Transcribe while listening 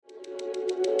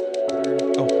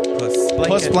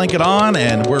Puss blanket on,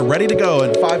 and we're ready to go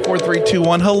in 5, 4, 3, 2,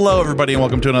 1. Hello, everybody, and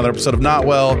welcome to another episode of Not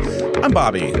Well. I'm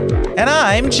Bobby. And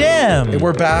I'm Jim. And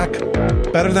we're back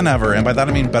better than ever, and by that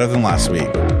I mean better than last week.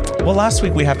 Well, last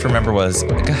week we have to remember was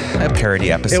a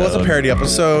parody episode. It was a parody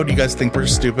episode. You guys think we're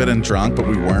stupid and drunk, but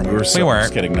we weren't. We weren't.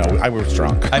 Just kidding. No, I was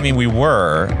drunk. I mean, we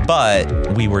were,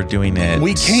 but we were doing it.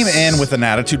 We came in with an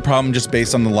attitude problem just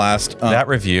based on the last... that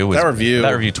review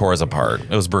tore us apart.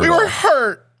 It was brutal. We were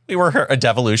hurt. We were hurt. A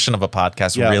devolution of a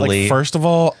podcast, really. Like, first of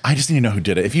all, I just need to know who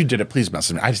did it. If you did it, please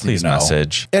message me. I just need to know.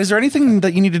 Message. Is there anything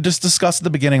that you need to just discuss at the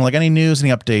beginning? Like any news,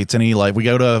 any updates, any like we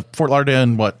go to Fort Lauderdale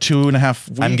in 2.5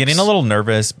 weeks? I'm getting a little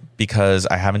nervous because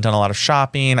I haven't done a lot of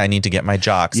shopping. I need to get my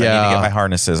jocks. Yeah. I need to get my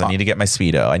harnesses. I need to get my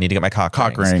Speedo. I need to get my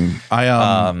cock ring.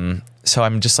 So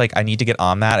I'm just like, I need to get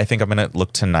on that. I think I'm going to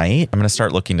look tonight. I'm going to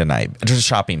start looking tonight. Just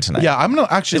shopping tonight. Yeah, I'm going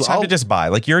to actually... It's time to just buy.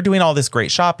 Like, you're doing all this great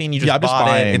shopping. You just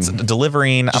bought it. It's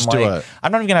delivering. Just do it.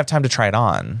 I'm not even going to have time to try it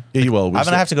on. Yeah, you will. I'm going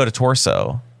to have to go to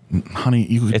Torso. Honey,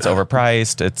 it's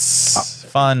overpriced. It's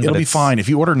fun. It'll be fine. If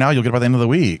you order now, you'll get it by the end of the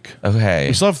week. Okay.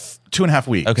 We still have 2.5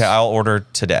 weeks. Okay, I'll order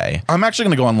today. I'm actually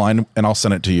going to go online and I'll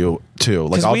send it to you too.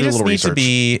 Like I'll do a little research.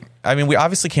 We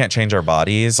obviously can't change our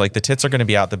bodies. Like the tits are going to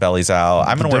be out, the belly's out.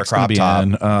 I'm going to wear a crop top.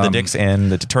 The dick's in.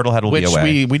 The turtle head will be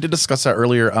away. We did discuss that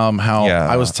earlier. How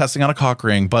I was testing out a cock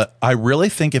ring, but I really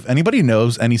think if anybody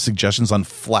knows any suggestions on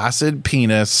flaccid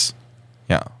penis,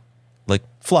 like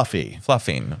fluffing.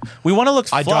 We want to look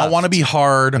fluffed. I don't want to be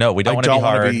hard. No, we don't want to be hard.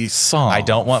 I don't want to be soft. I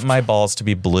don't want my balls to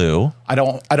be blue. I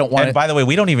don't want. And by the way,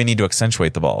 we don't even need to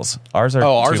accentuate the balls. Ours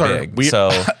are too big. So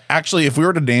actually, if we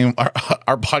were to name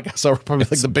our podcast, we're probably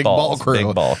like the Big Ball Crew.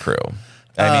 Big Ball Crew.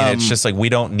 I mean, it's just like we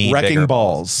don't need wrecking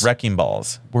balls. Wrecking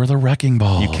balls. We're the wrecking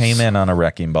balls. You came in on a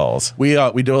wrecking balls. We do.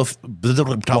 And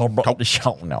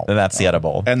that's the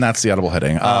edible. And that's the edible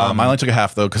hitting. I only took a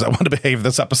half though because I wanted to behave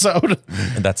this episode.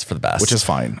 And that's for the best, which is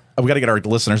fine. We got to get our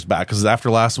listeners back because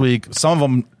after last week, some of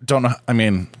them don't know. I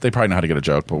mean, they probably know how to get a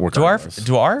joke, but we're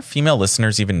do our female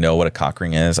listeners even know what a cock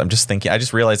ring is? I'm just thinking. I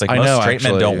just realized like most straight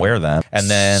men don't wear them. And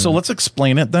then so let's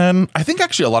explain it. Then I think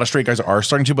actually a lot of straight guys are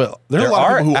starting to, but there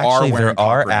are a lot of people who are wearing. There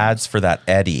are ads for that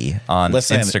Eddie on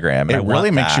Instagram. And it really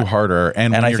makes you harder.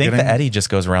 And I think the Eddie just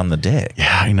goes around the dick.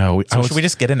 Yeah, I know. So should we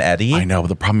just get an Eddie? I know, but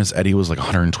the problem is Eddie was like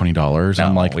 $120. No,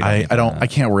 I'm like, I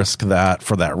can't risk that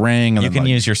for that ring. And you can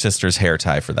use your sister's hair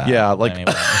tie for that. Yeah, like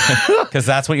because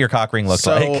that's what your cock ring looks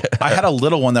like. I had a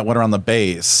little one that went around the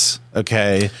base.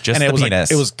 Okay, just and the penis.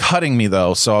 It was cutting me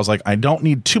though, so I was like, I don't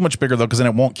need too much bigger though, because then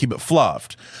it won't keep it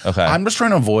fluffed. Okay, I'm just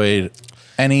trying to avoid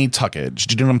any tuckage.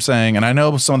 Do you know what I'm saying? And I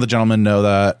know some of the gentlemen know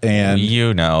that. And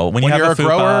when you're a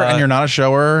grower and you're not a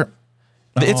shower.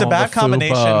 It's a bad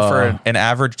combination for an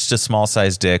average to small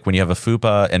size dick when you have a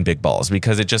fupa and big balls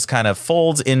because it just kind of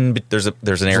folds in. There's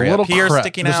an area up here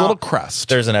sticking out. There's a little crest.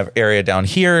 There's an area down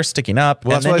here sticking up.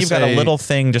 Well, and then you've got a little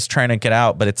thing just trying to get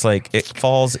out, but it's like it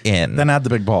falls in. Then add the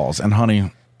big balls. And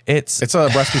honey, it's a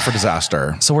recipe for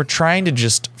disaster. So we're trying to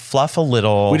just fluff a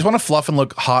little. We just want to fluff and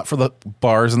look hot for the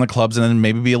bars and the clubs and then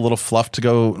maybe be a little fluff to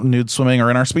go nude swimming or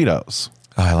in our Speedos.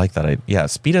 Oh, I like that. Yeah,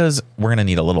 Speedos, we're going to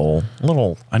need a little.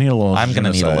 I need a little. I'm going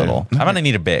to need a little. I'm going to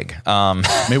need a big.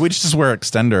 Maybe we just wear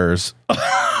extenders.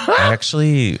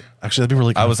 Actually, that'd be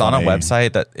really. I was on a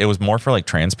website that it was more for like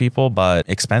trans people, but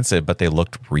expensive, but they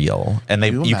looked real, and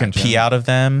you can pee out of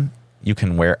them. You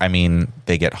can wear. I mean,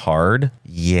 they get hard.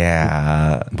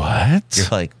 Yeah. What? You're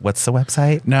like, what's the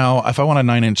website? Now, if I want a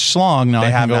 9-inch schlong, now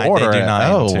I can go order it. They do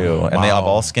 9 too, and they have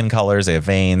all skin colors. They have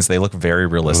veins. They look very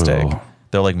realistic. Ooh.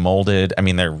 They're like molded. I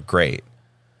mean, they're great.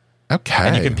 Okay.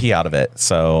 And you can pee out of it.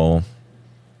 So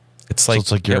it's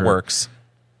like it works.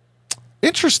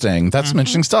 Interesting. That's some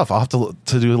interesting stuff. I'll have to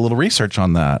do a little research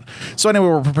on that. So anyway,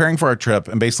 we're preparing for our trip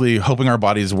and basically hoping our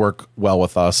bodies work well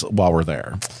with us while we're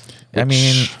there. I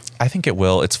mean, I think it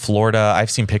will. It's Florida. I've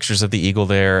seen pictures of the Eagle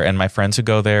there, and my friends who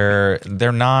go there,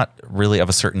 they're not really of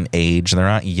a certain age. They're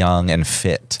not young and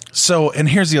fit. So, and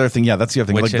here's the other thing. Yeah, that's the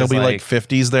other thing. Like there'll be like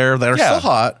 50s there that are still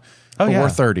hot. Oh, but we're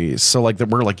 30s. So like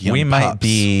we're like young pups.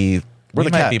 We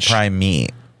might be prime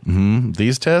meat. Mm-hmm.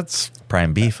 These tits?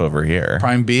 Prime beef over here.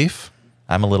 Prime beef?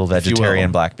 I'm a little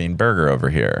vegetarian black bean burger over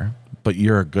here. But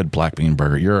you're a good black bean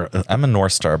burger. I'm a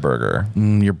North Star burger.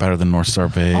 You're better than North Star,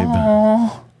 babe.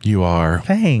 Aww. You are.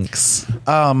 Thanks.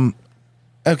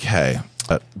 Okay.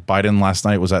 Biden last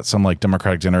night was at some like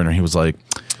Democratic dinner and he was like,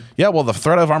 yeah, well, the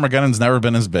threat of Armageddon's never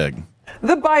been as big.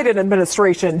 The Biden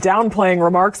administration downplaying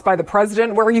remarks by the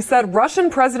president where he said Russian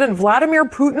President Vladimir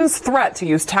Putin's threat to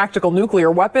use tactical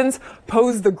nuclear weapons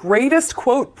posed the greatest,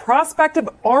 quote, prospect of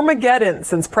Armageddon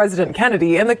since President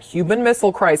Kennedy and the Cuban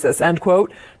Missile Crisis, end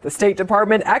quote. The State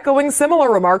Department echoing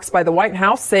similar remarks by the White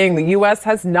House, saying the U.S.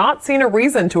 has not seen a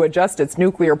reason to adjust its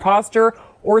nuclear posture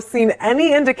or seen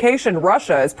any indication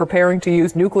Russia is preparing to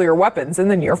use nuclear weapons in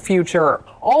the near future.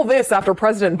 All this after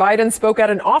President Biden spoke at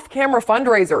an off-camera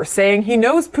fundraiser saying he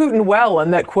knows Putin well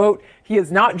and that, quote, he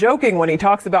is not joking when he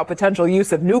talks about potential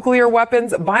use of nuclear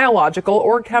weapons, biological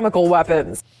or chemical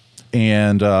weapons.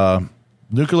 And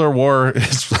nuclear war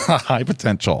is high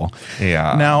potential.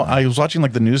 Yeah. Now, I was watching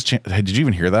like the news. Did you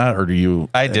even hear that? Or do you?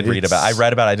 I did read about it. I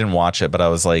read about it. I didn't watch it, but I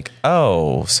was like,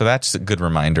 oh, so that's a good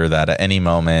reminder that at any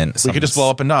moment we could just blow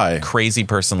up and die. Crazy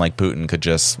person like Putin could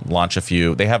just launch a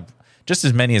few. They have just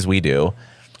as many as we do.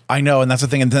 I know. And that's the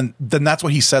thing. And then that's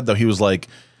what he said, though. He was like,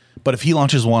 but if he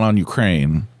launches one on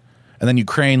Ukraine, and then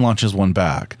Ukraine launches one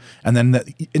back, and then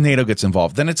NATO gets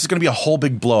involved, then it's going to be a whole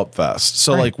big blow up fest.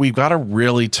 So like we've got to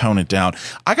really tone it down.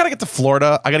 I got to get to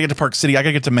Florida. I got to get to Park City. I got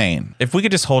to get to Maine. If we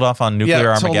could just hold off on nuclear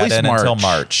Armageddon until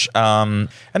March, and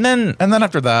then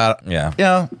after that,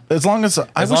 yeah. As long as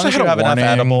I wish I had enough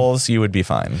edibles, you would be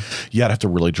fine. Yeah, I'd have to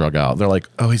really drug out. They're like,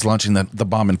 oh, he's launching the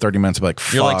bomb in 30 minutes. I'd be like,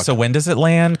 fuck. You're like, so when does it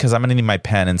land? Because I'm going to need my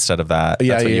pen instead of that.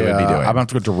 Yeah, that's what you would be doing. I'm going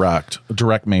to have to go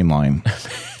direct main line.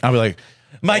 I'll be like,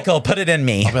 Michael, put it in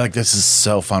me. I'll be like, this is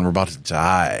so fun. We're about to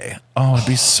die. Oh, it'd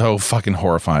be so fucking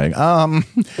horrifying. I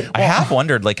have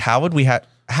wondered, like, how would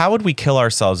we kill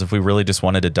ourselves if we really just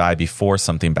wanted to die before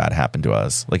something bad happened to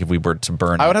us? Like if we were to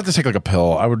burn. I would have to take like a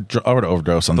pill. I would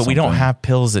overdose on something. But we don't have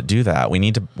pills that do that. We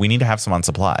need to have some on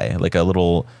supply, like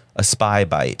a spy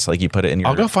bite, like you put it in your.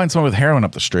 I'll go find someone with heroin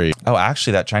up the street. Oh,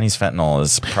 actually, that Chinese fentanyl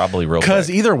is probably real.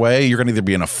 Because either way, you're going to either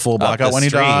be in a full blackout when you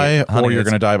die, or you're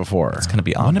going to die before. It's going to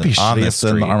be on the street.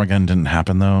 The Armageddon didn't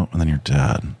happen though, and then you're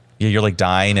dead. Yeah, you're like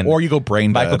dying, and or you go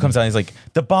brain dead. Michael comes out, and he's like,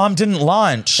 the bomb didn't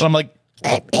launch. And I'm like,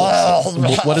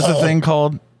 what is the thing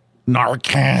called?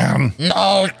 Narcan.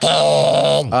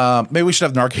 Maybe we should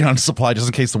have Narcan on supply just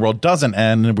in case the world doesn't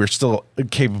end and we're still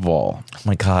capable. Oh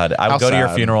my God. I would go to your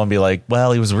funeral and be like,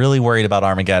 well, he was really worried about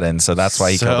Armageddon, so that's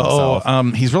why he killed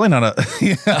himself. He's really not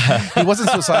he wasn't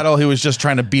suicidal. He was just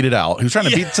trying to beat it out. He was trying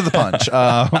to beat it to the punch.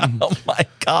 Oh my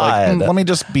God. Like, let me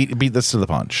just beat this to the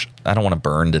punch. I don't want to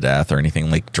burn to death or anything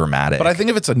like dramatic. But I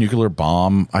think if it's a nuclear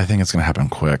bomb, I think it's going to happen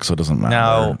quick, so it doesn't matter.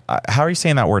 Now, how are you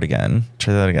saying that word again?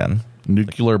 Try that again.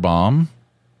 Nuclear bomb.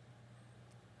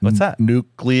 What's that?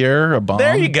 Nuclear bomb.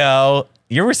 There you go.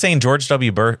 You were saying George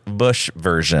W. Bush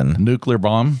version. Nuclear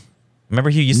bomb. Remember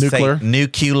he used to say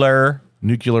nuclear.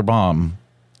 Nuclear bomb.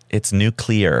 It's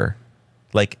nuclear.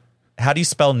 Like, how do you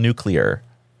spell nuclear?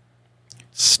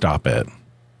 Stop it.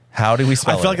 How do we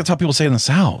spell it? I feel like that's how people say it in the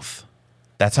South.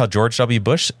 That's how George W.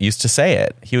 Bush used to say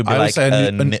it. He would be like,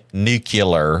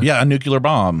 nuclear. Yeah, a nuclear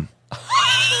bomb.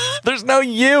 There's no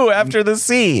U after the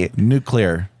C.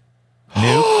 Nuclear.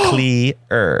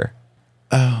 Nuclear.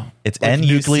 Oh. It's like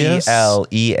Nuclear.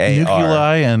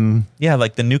 Nuclei and... Yeah,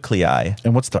 like the nuclei.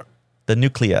 And what's the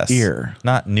nucleus? Ear.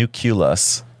 Not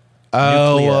nucleus.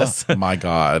 Oh, nucleus. My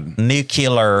God.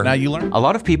 Nuclear. Now you learn. A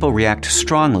lot of people react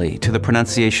strongly to the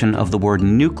pronunciation of the word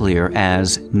nuclear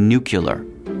as nuclear.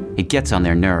 It gets on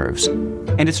their nerves.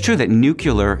 And it's true that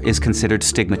nuclear is considered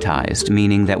stigmatized,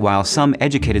 meaning that while some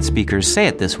educated speakers say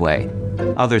it this way,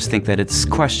 others think that it's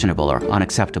questionable or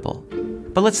unacceptable.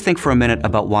 But let's think for a minute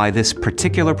about why this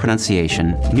particular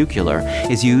pronunciation, nuclear,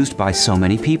 is used by so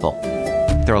many people.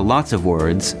 There are lots of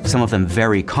words, some of them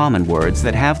very common words,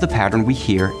 that have the pattern we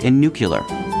hear in nuclear.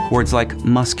 Words like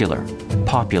muscular,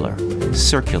 popular,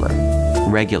 circular,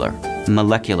 regular,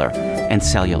 molecular, and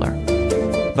cellular.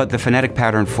 But the phonetic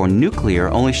pattern for nuclear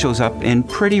only shows up in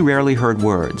pretty rarely heard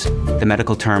words, the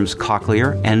medical terms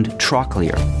cochlear and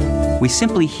trochlear. We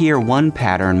simply hear one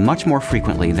pattern much more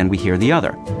frequently than we hear the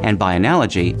other, and by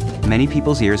analogy, many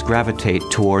people's ears gravitate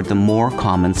toward the more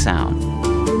common sound.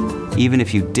 Even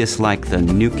if you dislike the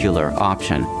nuclear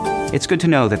option, it's good to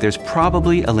know that there's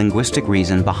probably a linguistic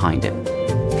reason behind it.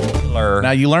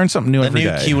 Now you learn something new every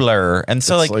day. Nuclear. And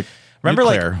so like remember,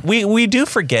 nuclear. Like we do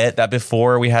forget that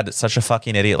before we had such a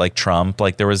fucking idiot like Trump.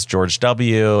 Like there was George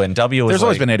W. and W. was There's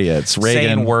always been idiots. Reagan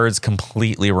saying words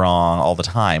completely wrong all the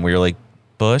time. Where you're like,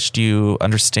 Bush, do you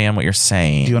understand what you're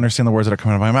saying? Do you understand the words that are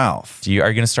coming out of my mouth? Are you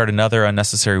going to start another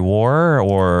unnecessary war?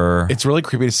 Or it's really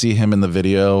creepy to see him in the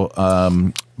video.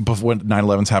 Before when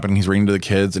 9/11's happening, he's reading to the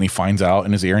kids and he finds out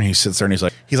in his ear and he sits there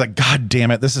and He's like, God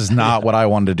damn it, this is not what I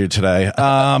wanted to do today.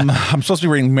 I'm supposed to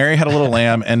be reading Mary Had a Little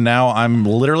Lamb, and now I'm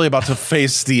literally about to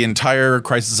face the entire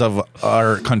crisis of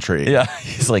our country. Yeah.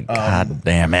 He's like, God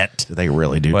damn it. They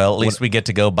really do. Well, at least we get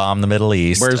to go bomb the Middle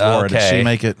East. Where's Laura? Did she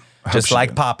make it? Just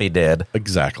like Poppy did.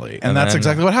 Exactly. And that's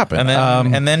exactly what happened.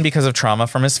 And then because of trauma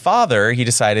from his father, he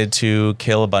decided to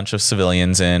kill a bunch of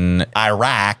civilians in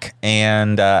Iraq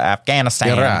and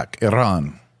Afghanistan. Iraq.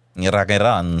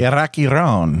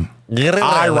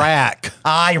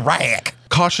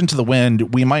 Caution to the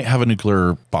wind. We might have a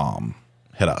nuclear bomb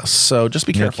hit us. So just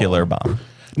be careful.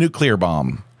 Nuclear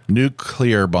bomb.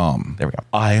 There we go.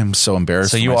 I am so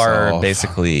embarrassed. So you are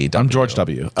basically I'm George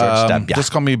W.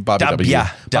 Just call me Bobby W.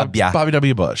 Bobby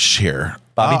W. Bush here.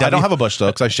 I don't have a bush though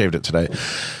because I shaved it today.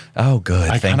 Oh,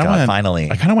 good. Thank God.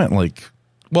 Finally. I kind of went like.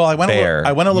 Well, I went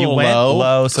a little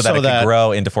low so that it could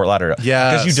grow into Fort Lauderdale.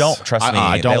 Yeah, because you don't trust me.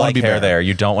 I don't want to be bare there.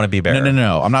 You don't want to be bare.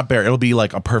 No. I'm not bare. It'll be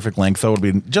like a perfect length. So it'll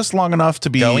be just long enough to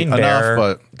be going bare,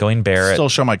 but going bare. Still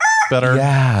show my better.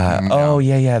 Yeah. Oh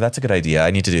yeah. That's a good idea.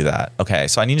 I need to do that. Okay,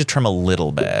 so I need to trim a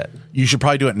little bit. You should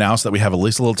probably do it now so that we have at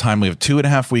least a little time. We have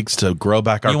 2.5 weeks to grow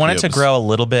back our. You want it to grow a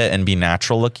little bit and be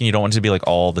natural looking. You don't want it to be like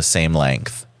all the same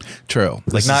length. True.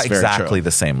 Like not exactly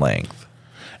the same length.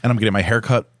 And I'm getting my hair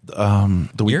cut.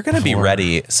 You're going to be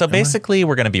ready. So basically,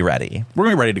 we're going to be ready. We're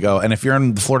going to be ready to go. And if you're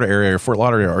in the Florida area or Fort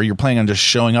Lauderdale, or you're planning on just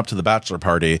showing up to the bachelor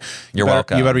party, you're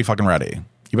welcome. You better be fucking ready.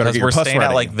 You better get your puss ready. We're staying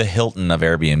at like the Hilton of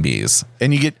Airbnbs.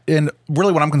 And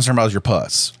really what I'm concerned about is your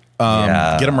puss.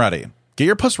 Get them ready. Get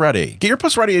your puss ready. Get your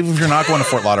puss ready even if you're not going to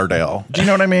Fort Lauderdale. Do you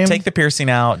know what I mean? Take the piercing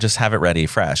out. Just have it ready,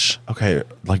 fresh. Okay.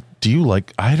 Like,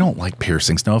 I don't like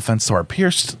piercings. No offense to our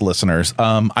pierced listeners.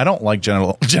 I don't like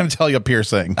genitalia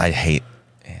piercing. I hate.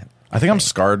 I think I'm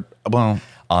scarred. Well,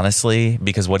 honestly,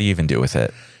 because what do you even do with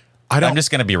it? I'm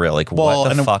just going to be real. Like,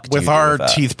 what the fuck do you do with our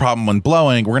teeth problem when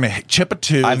blowing, we're going to chip a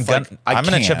tooth. I'm going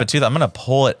to chip a tooth. I'm going to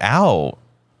pull it out.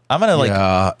 I'm going to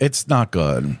Yeah, it's not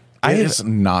good. It's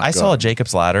not good. I saw a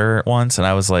Jacob's Ladder once, and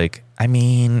I was like, I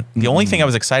mean, the only thing I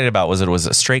was excited about was it was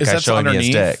a straight guy showing me his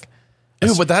dick.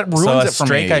 Ew, but that ruins it for me. A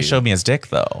straight guy showed me his dick,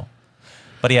 though.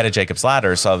 But he had a Jacob's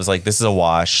Ladder, so I was like, this is a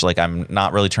wash. Like, I'm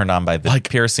not really turned on by the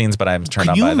piercings, but I'm turned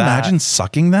on by that. Can you imagine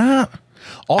sucking that?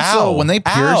 Also, when they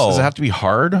pierce, does it have to be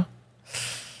hard?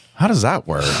 How does that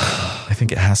work? I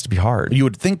think it has to be hard. You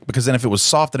would think, because then if it was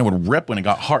soft, then it would rip when it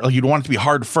got hard. Like, you'd want it to be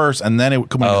hard first, and then when it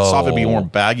got soft, it'd be more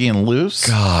baggy and loose.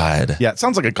 God. Yeah, it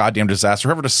sounds like a goddamn disaster.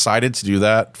 Whoever decided to do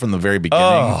that from the very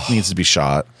beginning needs to be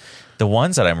shot. The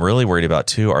ones that I'm really worried about,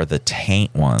 too, are the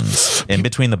taint ones. In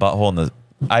between the butthole and the...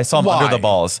 I saw them under the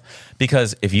balls.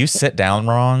 Because if you sit down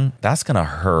wrong, that's going to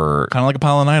hurt. Kind of like a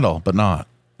pilonidal, but not.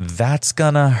 That's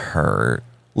going to hurt.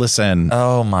 Listen.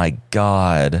 Oh, my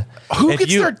God. Who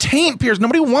gets their taint pierced?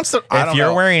 Nobody wants their... If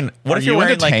you're wearing... What if you're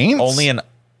wearing like only an...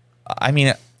 I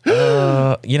mean, you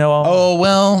know... Oh,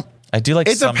 well... I do like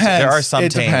some... Depends. There are some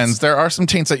taints. It depends. There are some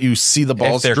taints that you see the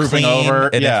balls drooping over.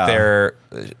 And if they're...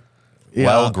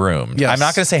 well groomed. Yes. I'm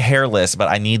not going to say hairless, but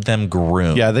I need them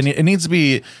groomed. Yeah, then it needs to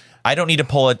be... I don't need to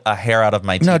pull a hair out of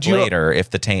my teeth later if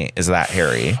the taint is that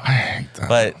hairy. I hate that.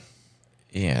 But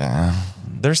yeah,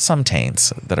 there's some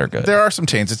taints that are good. There are some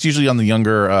taints. It's usually on the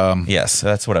younger. Yes,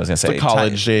 that's what I was going to say. The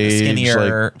college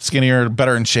age, skinnier,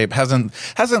 better in shape. Hasn't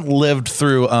lived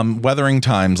through weathering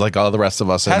times like all the rest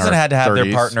of us. Hasn't had to have 30s.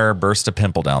 Their partner burst a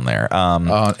pimple down there.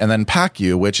 And then pack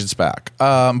you, which it's back.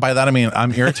 By that I mean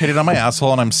I'm irritated on my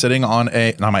asshole and I'm sitting on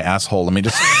not my asshole. Let me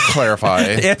just clarify.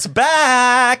 It's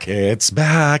back. It's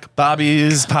back.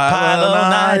 Bobby's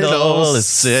pilonidal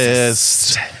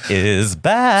cyst is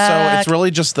back. So it's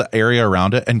really just the area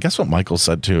around it. And guess what Michael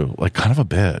said too? Like kind of a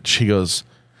bitch. He goes,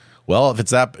 well, if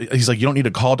it's that, he's like, you don't need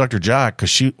to call Dr. Jack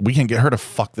because we can't get her to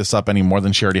fuck this up any more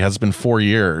than she already has. It's been 4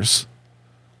 years.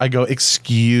 I go,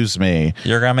 excuse me.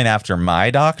 You're coming after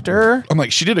my doctor? I'm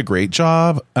like, she did a great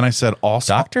job. And I said,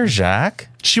 also, Dr. Jack?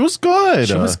 She was good.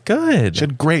 She was good. She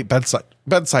had great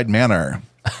bedside manner.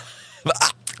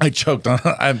 I choked on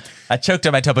I choked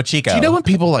on my Topo Chico. Do you know when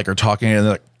people like are talking and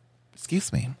they're like,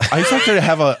 excuse me. I used to actually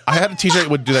I had a teacher that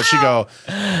would do that. She'd go,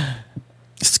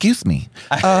 excuse me.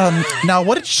 Now,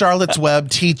 what did Charlotte's Web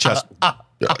teach us?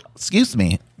 Excuse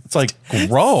me. It's like,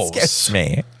 gross. Excuse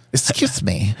me. Excuse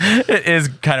me. It is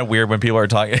kind of weird when people are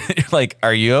talking. You're like,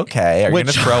 are you okay? Are you going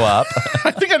to throw up?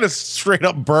 I think I just straight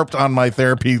up burped on my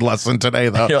therapy lesson today,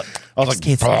 though. I was like,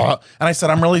 and I said,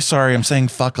 I'm really sorry. I'm saying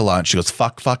fuck a lot. And she goes,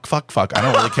 fuck, fuck, fuck, fuck. I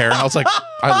don't really care. And I was like,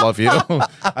 I love you.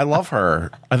 I love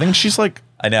her. I think she's like,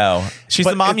 I know. She's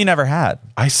the mom you never had.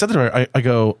 I said to her, I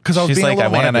go, because I was being like, I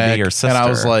wanted to be your sister. And I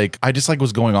was like, I just like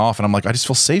was going off. And I'm like, I just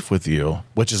feel safe with you,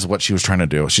 which is what she was trying to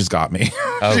do. She's got me.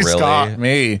 Oh, She's really? got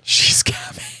me. She's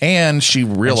got me. And she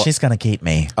realized she's gonna keep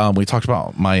me. We talked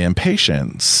about my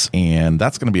impatience, and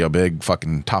that's going to be a big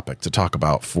fucking topic to talk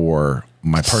about for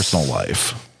my personal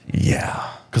life.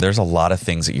 Yeah. Because there's a lot of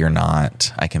things that you're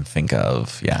not, I can think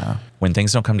of. Yeah. When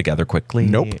things don't come together quickly,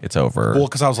 Nope. It's over. Well,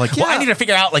 because I was like, well, I need to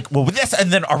figure out, like, well, with this,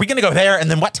 and then are we going to go there,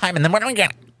 and then what time, and then what are we going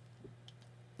to...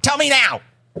 Tell me now.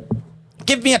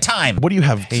 Give me a time. What do you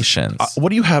have? Patience. What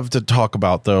do you have to talk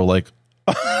about, though? Like,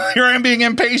 here I am being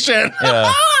impatient.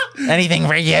 Yeah. Anything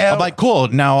for you? I'm like, cool.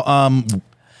 Now,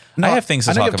 no, I have things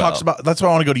to I think talk I've talked about. That's why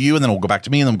I want to go to you, and then we'll go back to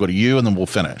me, and then we'll go to you, and then we'll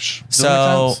finish. Does that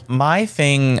So make sense? my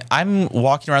thing, I'm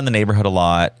walking around the neighborhood a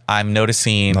lot. I'm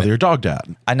noticing. Now that you're a dog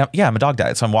dad. I know, yeah, I'm a dog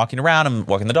dad. So I'm walking around. I'm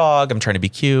walking the dog. I'm trying to be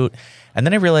cute, and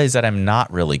then I realize that I'm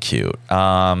not really cute.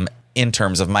 In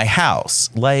terms of my house,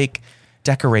 like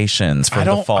decorations for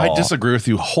the fall. I disagree with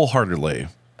you wholeheartedly.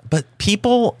 But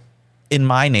people in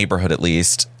my neighborhood, at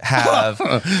least, have.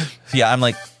 Yeah, I'm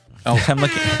like, I'm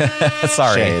looking.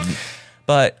 Sorry. Shade.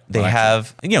 But they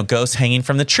have, ghosts hanging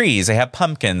from the trees. They have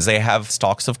pumpkins. They have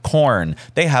stalks of corn.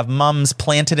 They have mums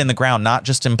planted in the ground, not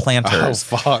just in planters.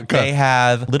 Oh, fuck. They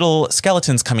have little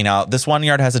skeletons coming out. This one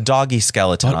yard has a doggy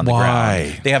skeleton on the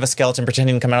ground. They have a skeleton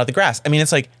pretending to come out of the grass. I mean,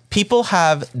 it's like people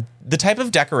have the type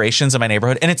of decorations in my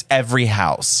neighborhood, and it's every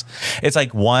house. It's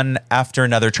like one after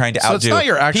another trying to outdo. It's not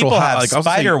your actual people house. have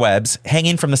spider webs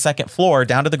hanging from the second floor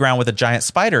down to the ground with a giant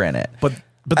spider in it. But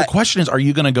the question is, are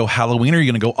you going to go Halloween or are you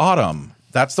going to go autumn?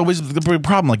 That's always the big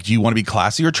problem. Like, do you want to be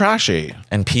classy or trashy?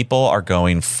 And people are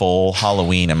going full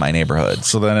Halloween in my neighborhood.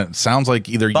 So then it sounds like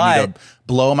either you need to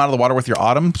blow them out of the water with your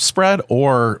autumn spread,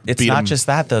 or it's not just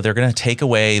that, though. They're going to take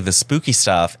away the spooky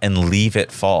stuff and leave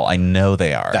it fall. I know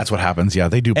they are. That's what happens. Yeah,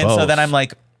 they do both. And so then I'm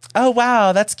like, oh,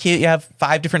 wow, that's cute. You have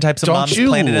 5 different types of mums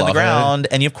planted in the ground,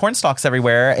 and you have corn stalks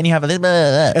everywhere, and you have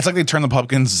a... It's like they turn the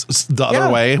pumpkins the other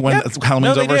way when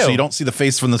Halloween's over, so you don't see the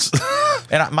face from the...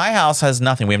 And my house has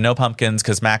nothing. We have no pumpkins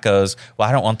because Matt goes, well,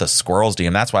 I don't want the squirrels to eat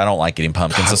them. That's why I don't like eating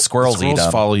pumpkins. The squirrels eat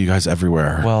them. Follow you guys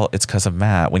everywhere. Well, it's because of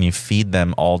Matt. When you feed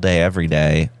them all day, every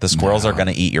day, the squirrels are going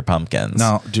to eat your pumpkins.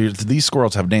 No, dude, these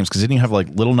squirrels have names because didn't you have like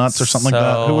Little Nuts or something like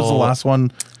that? Who was the last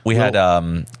one? We had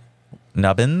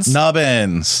Nubbins.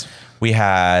 Nubbins. We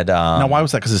had... now, why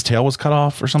was that? Because his tail was cut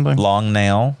off or something? Long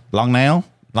Nail. Long Nail?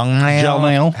 Long Nail. Gel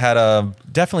Nail? Had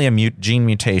definitely a gene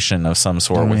mutation of some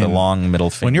sort with a long middle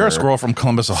finger. When you're a squirrel from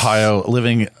Columbus, Ohio,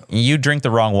 living... You drink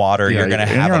the wrong water, you're going to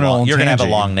have a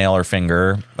long nail or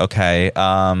finger. Okay.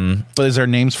 But is there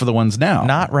names for the ones now?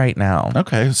 Not right now.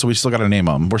 Okay, so we still got to name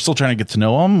them. We're still trying to get to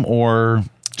know them, or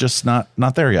just not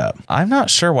there yet? I'm not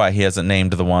sure why he hasn't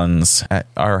named the ones at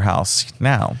our house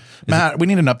now. Matt, we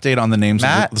need an update on the names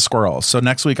of the squirrels. So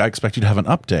next week, I expect you to have an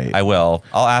update. I will.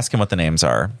 I'll ask him what the names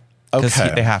are.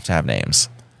 Okay. They have to have names.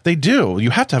 They do. You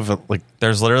have to have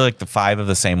There's literally like the 5 of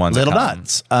the same ones. Little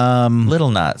Nuts. Little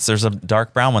Nuts. There's a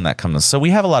dark brown one that comes. So we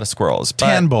have a lot of squirrels.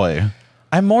 Tan Boy.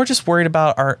 I'm more just worried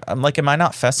about am I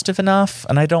not festive enough?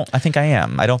 And I think I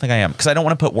am. I don't think I am because I don't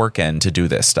want to put work in to do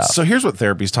this stuff. So here's what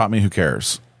therapy's taught me. Who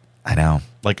cares? I know.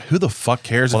 Like, who the fuck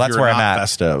cares? Well, if that's you're where not I'm at.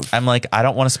 Festive. I'm like, I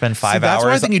don't want to spend 5 hours. That's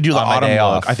why I think you do the autumn look.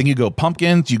 Off. I think you go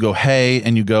pumpkins, you go hay,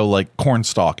 and you go like corn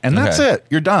stalk, and that's it.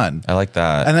 You're done. I like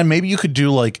that. And then maybe you could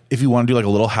do like, if you want to do like a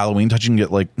little Halloween touch, you can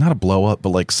get like not a blow up, but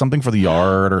like something for the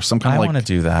yard or some kind of like. I want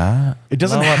to do that. It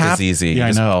doesn't blow have up is easy. Yeah,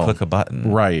 you just I know. click a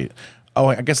button. Right. Oh,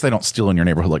 I guess they don't steal in your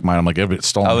neighborhood like mine. I'm like, it's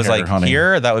stolen. I was like, honey.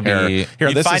 here, that would be. Here,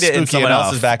 you'd this find is it in spooky someone enough.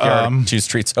 else's backyard 2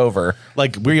 streets over.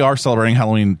 Like, we are celebrating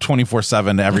Halloween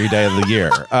 24/7 every day of the year.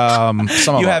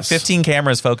 Some of you have us. 15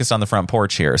 cameras focused on the front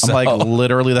porch here. So. I'm like,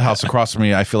 literally, the house across from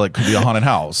me, I feel like could be a haunted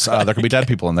house. There could be dead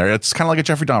people in there. It's kind of like a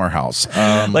Jeffrey Dahmer house.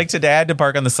 Like today, I had to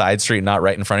park on the side street, not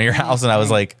right in front of your house, and I was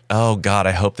like, "Oh God,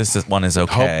 I hope this one is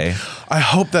okay." I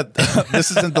hope that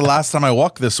this isn't the last time I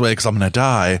walk this way because I'm going to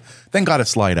die. Thank God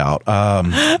it's light out.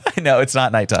 I know it's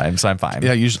not nighttime, so I'm fine.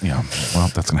 Yeah, usually. Yeah, well,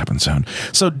 that's going to happen soon.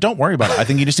 So don't worry about it. I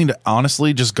think you just need to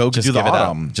honestly just go do the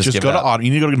autumn. Just go to autumn.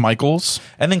 You need to go to Michael's.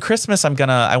 And then Christmas,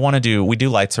 we do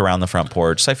lights around the front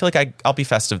porch, so I feel like I'll be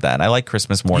festive then. I like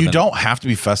Christmas more. You don't have to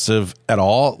be festive at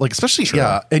all, like especially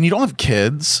and you don't have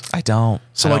kids. I don't.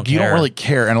 So you don't really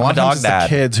care, and a lot of times it's the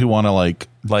kids who want to like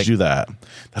do that.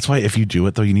 That's why if you do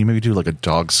it though, you need maybe do like a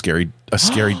scary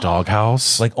dog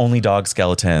house, like only dog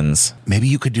skeletons. Maybe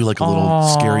you could do like a little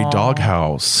scary dog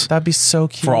house. That'd be so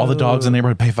cute. For all the dogs in the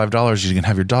neighborhood, pay $5. You can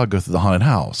have your dog go through the haunted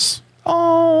house.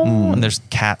 And there's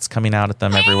cats coming out at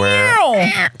them everywhere.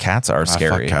 Cats are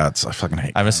scary. Fuck cats. I fucking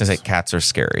hate I'm just cats. going to say cats are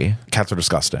scary. Cats are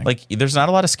disgusting. Like, there's not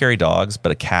a lot of scary dogs,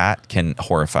 but a cat can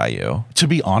horrify you. To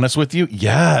be honest with you,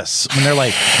 yes. When they're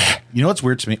like, you know what's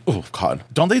weird to me? Oh, God.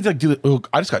 Don't they like do oh,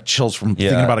 I just got chills from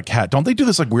thinking about a cat. Don't they do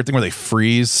this like weird thing where they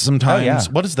freeze sometimes? Oh, yeah.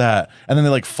 What is that? And then they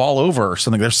like fall over or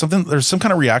something. There's some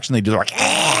kind of reaction they do. They're like,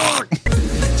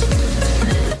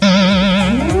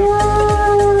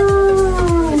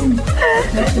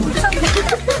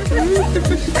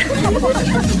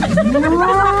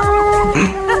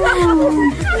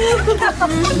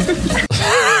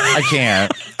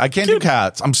 I can't do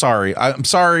cats. I'm sorry. I'm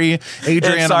sorry,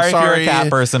 Adrian. Sorry I'm sorry if you're a cat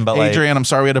person, but like, Adrian, I'm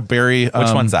sorry we had to bury. which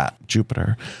one's that?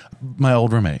 Jupiter, my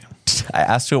old roommate. I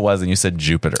asked who it was, and you said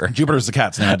Jupiter. Jupiter's the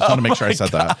cat's name. I just want to make sure I said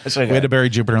that. Okay. We had to bury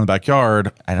Jupiter in the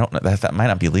backyard. I don't know. That might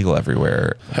not be legal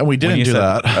everywhere. And we didn't do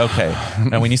that. Okay.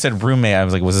 And when you said roommate, I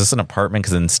was like, was this an apartment?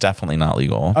 Because then it's definitely not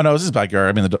legal. Oh, no, it's his backyard.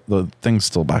 I mean, the thing's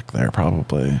still back there,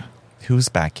 probably. Whose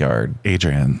backyard?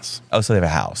 Adrian's. Oh, so they have a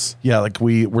house. Yeah, like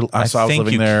I was think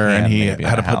living you there, can and he maybe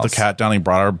had to in a put the house. cat down. He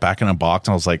brought her back in a box,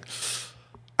 and I was like,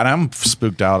 and I'm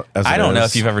spooked out. I don't know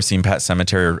if you've ever seen Pet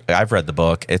Sematary. I've read the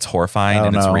book. It's horrifying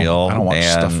and it's real. I don't watch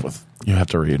and stuff with. You have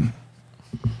to read.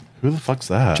 Who the fuck's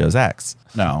that? Joe's ex.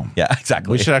 No. Yeah,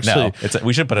 exactly. We should actually. No,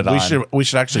 we should put it on. We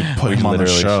should actually put We him on the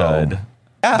literally show. should.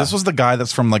 Yeah. This was the guy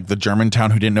that's from like the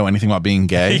Germantown who didn't know anything about being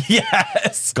gay.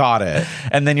 Yes. Got it.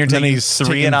 And then you're And then taking he's 3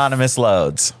 taking- anonymous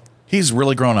loads. He's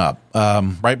really grown up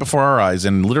right before our eyes.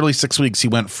 In literally 6 weeks, he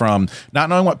went from not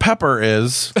knowing what pepper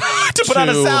is To put on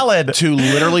a salad. to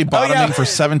literally bottoming yeah. for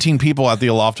 17 people at the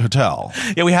Aloft Hotel.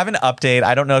 Yeah, we have an update.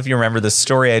 I don't know if you remember the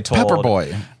story I told. Pepper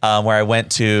Boy. Where I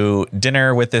went to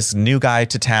dinner with this new guy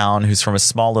to town who's from a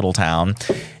small little town.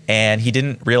 And he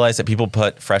didn't realize that people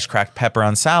put fresh cracked pepper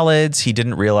on salads. He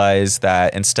didn't realize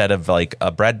that instead of like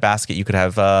a bread basket, you could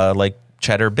have like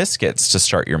cheddar biscuits to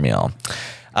start your meal.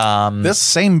 This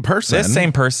same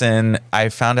person, I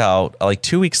found out like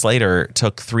 2 weeks later,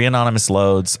 took 3 anonymous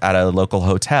loads at a local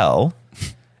hotel.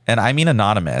 And I mean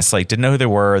anonymous, like didn't know who they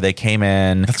were. They came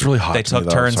in. That's really hot They to me, took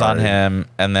though. turns on Sorry. him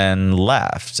and then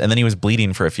left. And then he was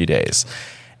bleeding for a few days.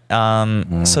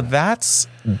 So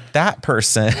that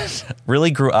person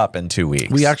really grew up in 2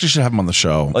 weeks. we actually should have him on the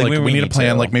show. Like we we need to need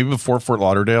plan to. like maybe before Fort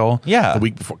Lauderdale. Yeah. the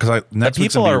week before because But next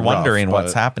week's people gonna be are rough, wondering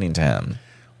what's but happening to him.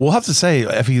 We'll have to say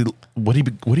if he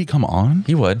would he come on?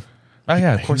 He would. Oh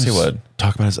yeah, of course he just would.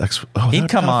 talk about his ex. Oh, He'd that'd be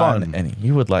come kinda on fun. and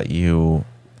he would let you.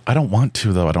 I don't want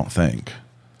to though. I don't think.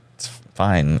 It's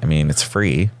fine. I mean, it's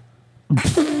free.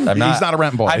 He's not a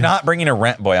rent boy. I'm not bringing a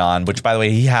rent boy on, which, by the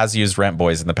way, he has used rent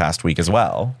boys in the past week as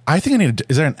well. I think I need.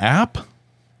 Is there an app?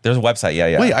 There's a website.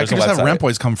 Yeah. Wait, I There's could a just have website. rent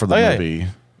boys come for the yeah. movie.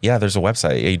 Yeah, there's a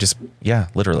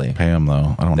website. Literally. Pay them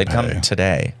though. I don't. They pay. come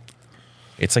today.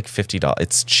 It's like $50.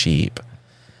 It's cheap.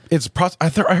 It's. I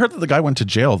heard that the guy went to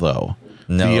jail though.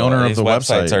 No, the owner of these the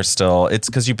websites website are still. It's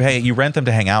because you rent them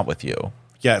to hang out with you,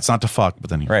 Yeah, it's not to fuck, but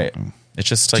then you right? It's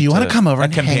just like you wanna come over a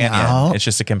and hang companion? out? It's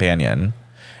just a companion.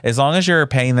 As long as you're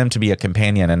paying them to be a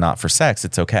companion and not for sex,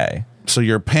 it's okay. So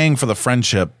you're paying for the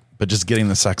friendship, but just getting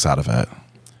the sex out of it.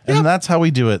 And that's how we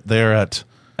do it there at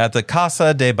At the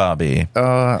Casa de Bobby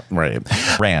right.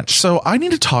 Ranch. So I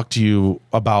need to talk to you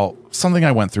about something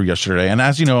I went through yesterday. And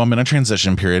as you know, I'm in a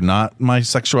transition period, not my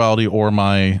sexuality or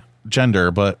my gender,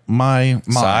 but my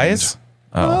mind. Size?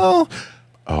 Oh,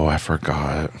 I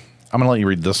forgot. I'm going to let you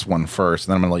read this one first,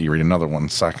 and then I'm going to let you read another one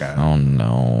second. Oh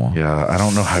no. Yeah, I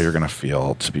don't know how you're going to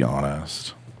feel, to be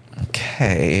honest.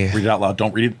 Okay. Read it out loud.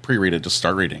 Don't read it, pre-read it. Just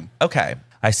start reading. Okay.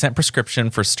 I sent prescription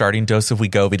for starting dose of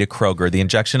Wegovy to Kroger. The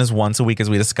injection is once a week, as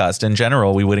we discussed. In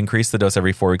general, we would increase the dose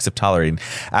every 4 weeks if tolerating.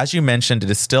 As you mentioned, it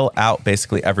is still out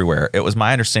basically everywhere. It was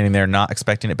my understanding they're not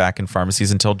expecting it back in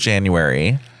pharmacies until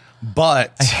January.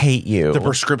 But I hate you. the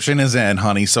prescription is in,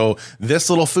 honey. So this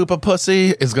little fupa pussy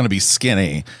is going to be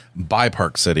skinny by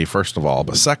Park City, first of all.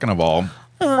 But second of all,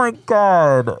 Oh my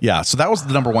God. yeah, so that was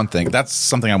the number one thing. That's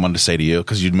something I wanted to say to you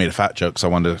because you'd made a fat joke, so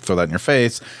I wanted to throw that in your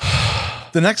face.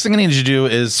 The next thing I need you to do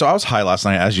is, so I was high last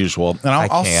night as usual, and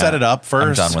I'll can't. set it up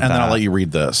first, I'm done with and then that. I'll let you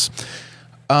read this.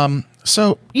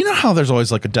 So you know how there's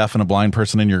always like a deaf and a blind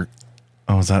person in your.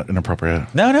 Oh, is that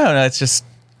inappropriate? No. It's just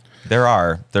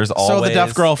there's always. So the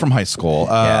deaf girl from high school.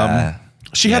 Yeah.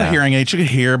 She had a Yeah. hearing aid. She could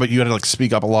hear, but you had to like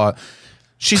speak up a lot.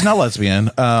 She's not lesbian,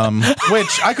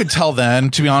 which I could tell then.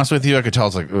 To be honest with you, I could tell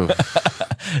it's like, ugh.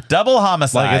 Double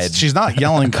homicide. Like she's not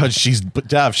yelling because she's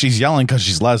deaf. She's yelling because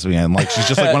she's lesbian. Like she's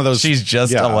just like one of those. She's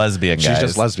just a lesbian, She's guys.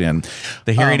 just lesbian.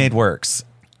 The hearing aid works.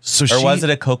 Or was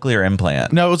it a cochlear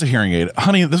implant? No, it was a hearing aid.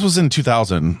 Honey, this was in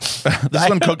 2000. This is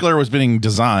when cochlear was being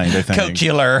designed, I think.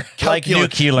 Cochlear. Like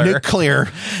nuclear.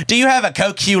 Nuclear. Do you have a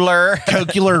cochlear?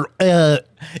 Cochlear.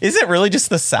 Is it really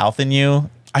just the South in you?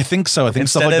 I think so. I think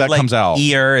Instead stuff like that comes out.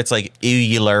 Ear, it's like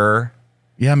euler.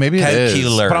 Yeah, maybe it is.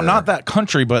 Cochlear. But I'm not that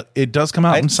country, but it does come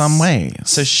out in some ways.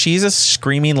 So she's a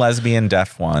screaming lesbian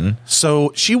deaf one.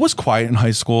 So she was quiet in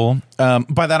high school.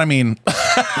 By that I mean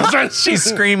she's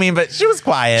screaming, but she was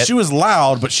quiet. She was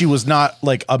loud, but she was not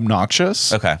like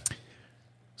obnoxious. Okay.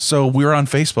 So we were on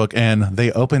Facebook and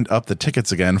they opened up the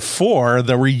tickets again for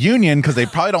the reunion because they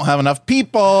probably don't have enough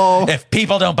people. If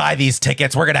people don't buy these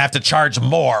tickets, we're gonna have to charge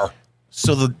more.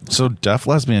 So deaf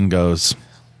lesbian goes,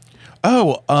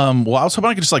 well, I was hoping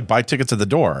I could just like buy tickets at the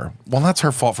door. Well, that's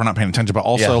her fault for not paying attention, but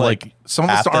also like some of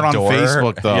us aren't on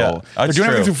Facebook though. Yeah, they're doing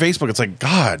everything through Facebook. It's like,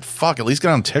 God, fuck, at least get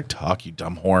on TikTok, you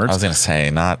dumb whores. I was going to say,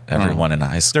 not everyone in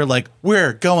high school. They're like,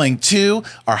 we're going to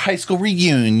our high school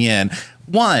reunion.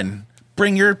 1,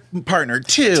 bring your partner.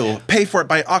 2, pay for it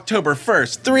by October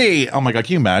 1st. 3, oh my God,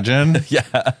 can you imagine?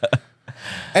 Yeah.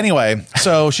 Anyway,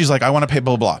 so she's like, I want to pay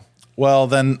blah, blah, blah. Well,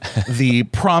 then the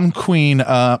prom queen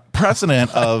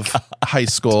president of high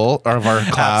school, or of our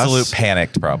class. Absolute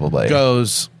panicked, probably.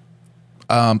 Goes,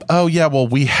 oh, yeah, well,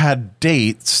 we had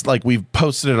dates. Like, we've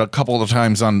posted it a couple of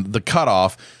times on the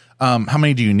cutoff. How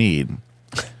many do you need?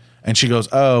 And she goes,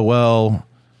 oh, well,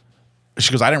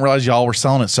 she goes, I didn't realize y'all were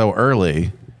selling it so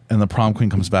early. And the prom queen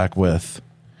comes back with,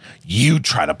 you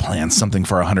try to plan something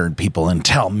for 100 people and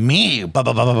tell me, blah,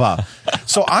 blah, blah, blah, blah.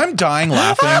 So I'm dying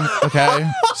laughing, okay?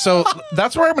 So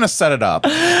that's where I'm going to set it up.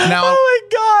 Now, oh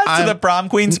my God. So the prom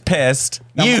queen's pissed.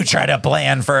 You try to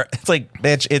plan for, it's like,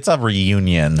 bitch, it's a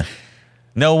reunion.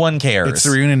 No one cares. It's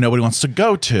the reunion nobody wants to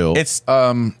go to. It's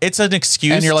an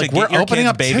excuse and you're like, to get we're your opening kids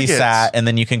up tickets. babysat, and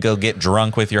then you can go get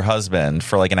drunk with your husband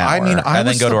for like an hour. I mean, and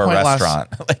then go to a restaurant.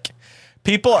 Like,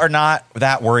 people are not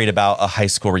that worried about a high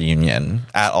school reunion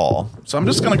at all. So I'm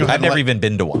just going to go ahead. I've never even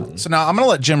been to one. So now I'm going to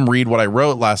let Jim read what I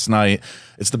wrote last night.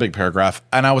 It's the big paragraph.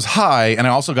 And I was high, and I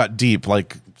also got deep,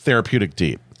 like therapeutic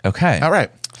deep. Okay. All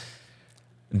right.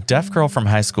 Deaf girl from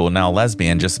high school, now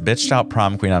lesbian, just bitched out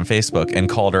prom queen on Facebook and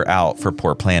called her out for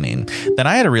poor planning. Then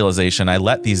I had a realization I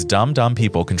let these dumb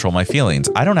people control my feelings.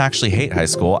 I don't actually hate high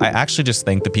school. I actually just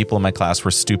think the people in my class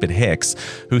were stupid hicks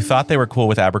who thought they were cool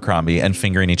with Abercrombie and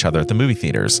fingering each other at the movie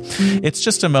theaters. It's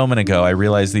just a moment ago I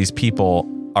realized these people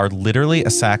are literally a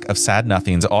sack of sad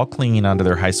nothings all clinging onto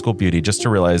their high school beauty just to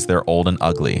realize they're old and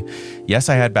ugly. Yes,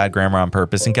 I had bad grammar on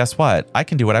purpose, and guess what? I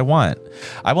can do what I want.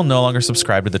 I will no longer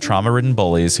subscribe to the trauma-ridden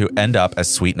bullies who end up as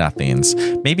sweet nothings.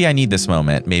 Maybe I need this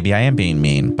moment, maybe I am being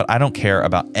mean, but I don't care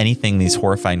about anything these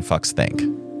horrifying fucks think.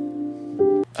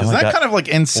 Is that kind of like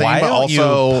insane? Why but don't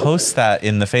also you post that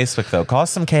in the Facebook though? Cause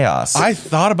some chaos. I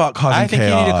thought about causing chaos. I think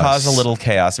you need to cause a little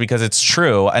chaos because it's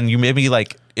true. And you maybe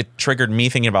like it triggered me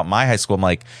thinking about my high school. I'm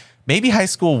like, maybe high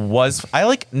school was,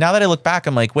 now that I look back,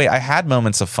 I'm like, wait, I had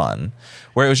moments of fun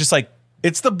where it was just like,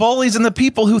 it's the bullies and the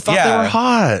people who thought they were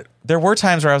hot. There were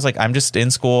times where I was like, I'm just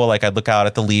in school. Like I'd look out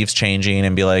at the leaves changing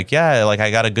and be like, yeah, like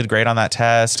I got a good grade on that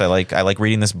test. I like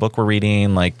reading this book we're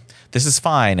reading. Like this is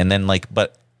fine. And then like,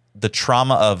 but the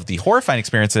trauma of the horrifying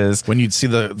experiences when you'd see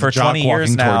the jock 20 years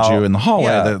walking now, towards you in the hallway,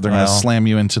 they're going to slam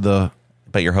you into the.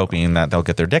 But you're hoping that they'll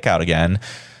get their dick out again.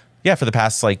 Yeah, for the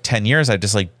past like 10 years, I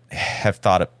just like have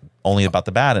thought only about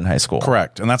the bad in high school.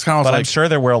 Correct, and that's kind of. But I'm sure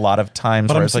there were a lot of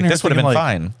times where it's like this would have been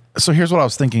fine. So here's what I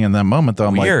was thinking in that moment, though.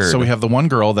 I'm Weird. like, so we have the one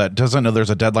girl that doesn't know there's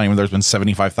a deadline when there's been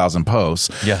 75,000 posts.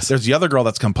 Yes. There's the other girl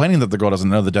that's complaining that the girl doesn't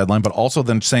know the deadline, but also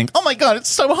then saying, "Oh my God, it's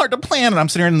so hard to plan." And I'm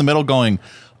sitting here in the middle going,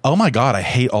 "Oh my God, I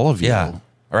hate all of you." Yeah.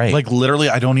 Right. Like literally,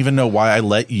 I don't even know why I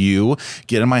let you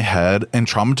get in my head and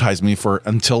traumatize me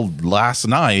until last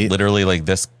night. Literally, like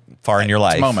this far in your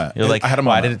life. Moment. You're like, I had a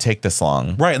why moment. did it take this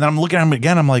long? Right. And then I'm looking at him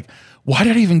again. I'm like, why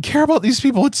did I even care about these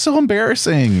people? It's so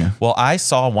embarrassing. Well, I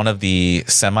saw one of the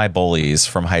semi-bullies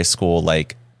from high school,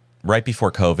 like right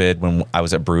before COVID when I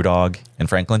was at Brewdog in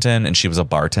Franklinton and she was a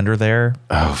bartender there.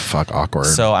 Oh, fuck. Awkward.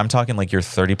 So I'm talking like you're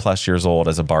 30 plus years old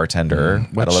as a bartender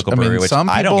at a local brewery, which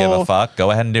I don't give a fuck.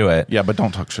 Go ahead and do it. Yeah, but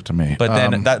don't talk shit to me.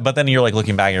 But then you're like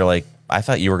looking back and you're like, I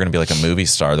thought you were going to be like a movie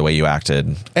star the way you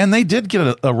acted. And they did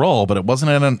get a role, but it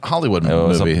wasn't in a Hollywood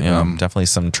movie. Definitely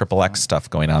some XXX stuff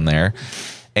going on there.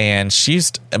 And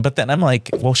but then I'm like,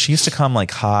 well, she used to come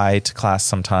like high to class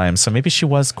sometimes. So maybe she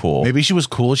was cool. Maybe she was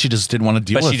cool. She just didn't want to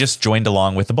deal with it. But she just joined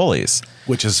along with the bullies.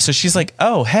 So she's like,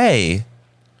 oh, hey.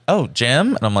 Oh,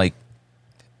 Jim. And I'm like,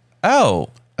 oh,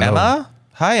 Emma.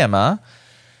 Hi, Emma.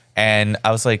 And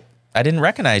I was like, I didn't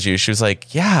recognize you. She was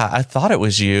like, yeah, I thought it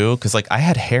was you. Cause like I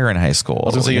had hair in high school. I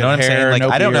was gonna say, you know what I'm hair, saying? Like, no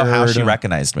I don't know how beard. she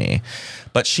recognized me,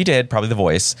 but she did, probably the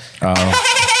voice.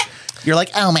 You're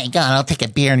like, oh my God, I'll take a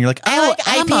beer. And you're like, oh,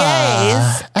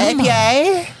 IPAs.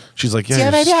 IPA. She's like, yeah,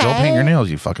 you're still painting your nails,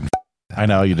 you fucking I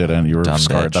know you didn't. You were Dumb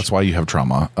scarred. bitch. That's why you have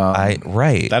trauma.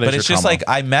 Right. That is but your it's just trauma.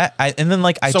 like and then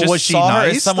like I So just was she saw her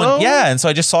nice, as someone. though? Yeah. And so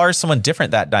I just saw her as someone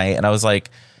different that night. And I was like,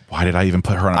 Why did I even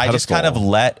put her on a I just pedestal? kind of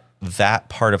let that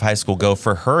part of high school go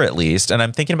for her at least. And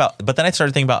I'm thinking about, but then I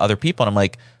started thinking about other people and I'm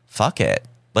like, fuck it.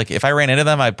 Like if I ran into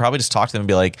them, I'd probably just talk to them and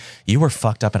be like, you were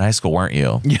fucked up in high school, weren't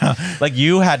you? Yeah. Like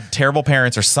you had terrible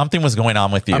parents or something was going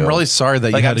on with you. I'm really sorry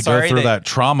that Like, you I'm had to go sorry through that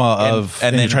trauma of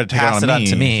and then you try to take pass it it on on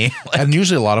to me. And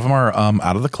usually a lot of them are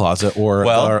out of the closet or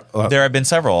Well, are, there have been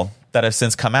several that have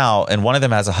since come out, and one of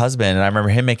them has a husband, and I remember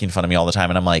him making fun of me all the time,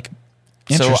 and I'm like,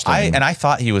 so Interesting. I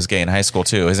thought he was gay in high school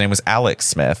too. His name was Alex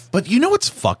Smith. But you know what's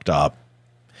fucked up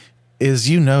is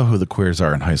you know who the queers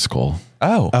are in high school.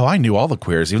 Oh, I knew all the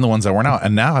queers, even the ones that weren't out.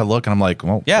 And now I look and I'm like,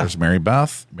 well, Yeah. there's Mary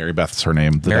Beth. Mary Beth's her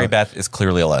name. Mary Beth is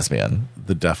clearly a lesbian.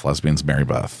 The deaf lesbian's Mary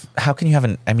Beth. How can you have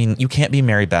you can't be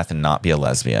Mary Beth and not be a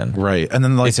lesbian. Right. And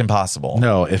then like, It's impossible.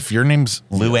 no, if your name's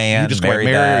Luann, you just Mary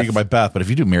go by Mary or Beth. you go by Beth. But if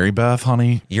you do Mary Beth,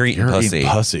 honey, You're eating pussy.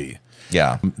 pussy.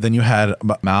 Yeah. Then you had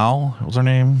Mal. What was her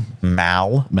name?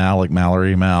 Mal. Mal, like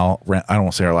Mallory. Mal. I don't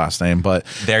want to say her last name, but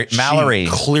she Mallory.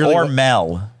 clearly Or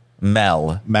Mel.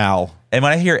 Mal. And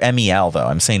when I hear MEL though,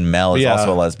 I'm saying Mel is Yeah.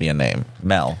 also a lesbian name.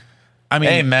 Mel. I mean,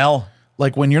 Hey Mel.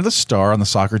 like when you're the star on the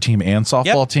soccer team and softball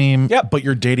Yep. team, Yep. but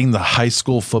you're dating the high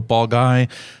school football guy.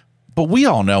 But we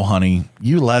all know, honey,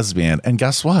 you lesbian. And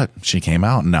guess what? She came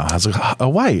out and now has a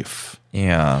wife.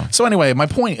 Yeah. So anyway, my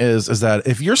point is that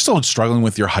if you're still struggling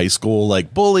with your high school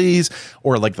like bullies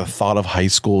or like the thought of high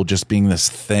school just being this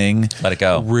thing, Let it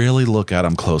go. Really look at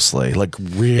them closely. Like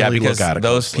really Yeah, because look at it.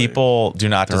 those closely. people do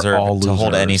not They're deserve all to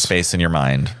hold any losers. space in your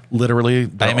mind. Literally,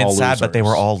 they're I mean, all it's sad, but they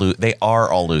were losers. they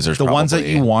are all losers. The ones that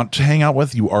probably. you want to hang out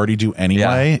with, you already do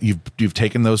anyway. You've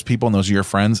taken those people and those are your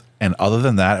friends. And other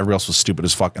than that, everybody else was stupid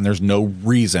as fuck. And there's no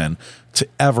reason to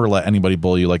ever let anybody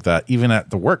bully you like that, even at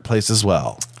the workplace as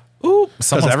well. Ooh,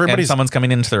 someone's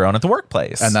coming into their own at the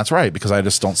workplace. And that's right, because I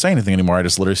just don't say anything anymore. I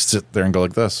just literally sit there and go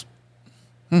like this.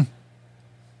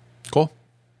 Cool.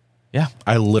 yeah.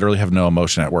 I literally have no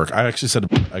emotion at work. I actually said,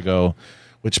 I go,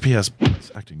 which PS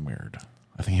is acting weird.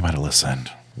 I think he might have listened.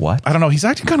 What? I don't know. He's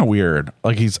acting kind of weird.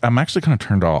 Like I'm actually kind of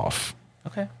turned off.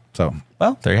 Okay. So,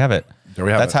 Well, there you have it. There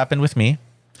we have That's it. happened with me.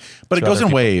 but it To goes other in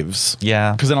people. waves.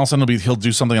 Yeah. Because then all of a sudden he'll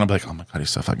do something and I'll be like, oh my God, he's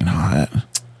so fucking hot.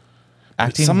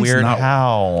 Acting Something's weird. not-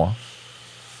 How?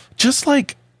 Just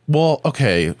like, well,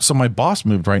 okay. So my boss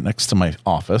moved right next to my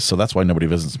office. So that's why nobody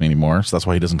visits me anymore. So that's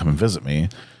why he doesn't come and visit me.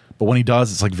 But when he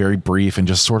does, it's like very brief and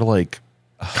just sort of like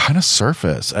kind of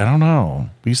surface. I don't know.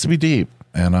 We used to be deep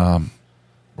and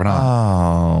we're not.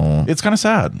 Oh. It's kind of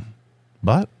sad,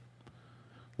 but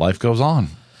life goes on.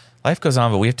 Life goes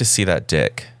on, but we have to see that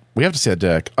dick. We have to see that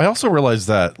dick. I also realized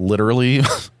that literally,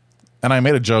 and I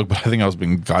made a joke, but I think I was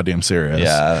being goddamn serious.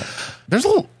 Yeah. There's a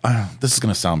little, this is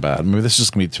going to sound bad. Maybe this is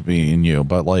just going to be to me and you,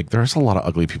 but like there's a lot of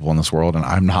ugly people in this world and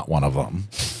I'm not one of them.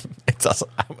 It's also,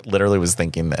 I literally was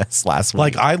thinking this last week.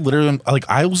 Like I literally, like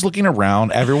I was looking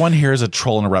around, everyone here is a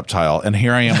troll and a reptile. And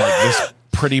here I am like this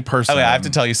pretty person. Okay, I have to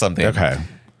tell you something. Okay.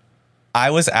 I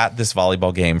was at this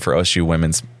volleyball game for OSU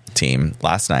women's team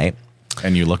last night.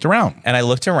 And you looked around. And I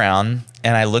looked around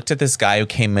and I looked at this guy who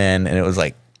came in and it was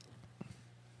like,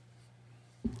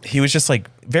 he was just like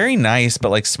very nice, but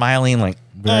like smiling, like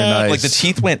Very nice. Like the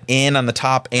teeth went in on the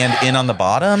top and in on the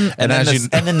bottom. And, then, as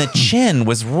and then the chin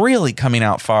was really coming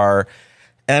out far.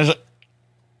 And I was like,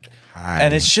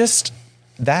 and it's just,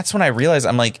 that's when I realized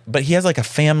I'm like, but he has like a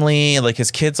family, like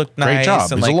his kids look nice. Great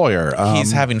job. And He's a like, lawyer.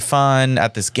 He's having fun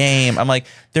at this game. I'm like,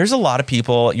 there's a lot of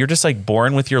people, you're just like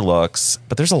born with your looks,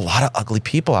 but there's a lot of ugly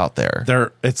people out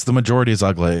there. It's the majority is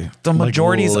ugly. The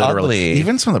majority is literally. ugly.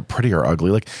 Even some of the pretty are ugly.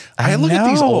 Like I I look at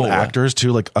these old know. actors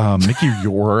too, like Mickey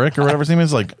Rourke or whatever his name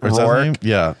is. Like is that his Rourke? name?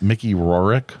 Yeah, Mickey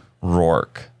Rourke.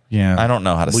 Rourke. Yeah, I don't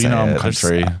know how to say you know, I'm it.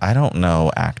 country. I don't know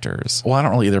actors. Well, I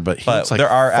don't really either, but, he But looks like there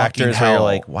are fucking actors where you're hell.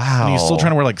 like, wow. And he's still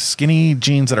trying to wear like skinny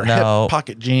jeans that are No. hip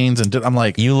pocket jeans, and I'm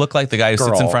like, You look like the guy who sits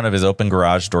in Girl. front of his open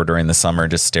garage door during the summer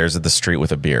and just stares at the street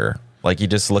with a beer. Like you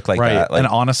just look like right. that. Like, And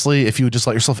honestly, if you would just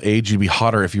let yourself age, you'd be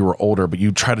hotter if you were older. But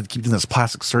you try to keep doing this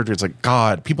plastic surgery. It's like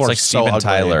God, people it's are like so Steven ugly.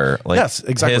 Tyler. Like yes,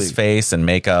 exactly. His face and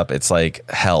makeup. It's like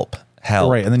help.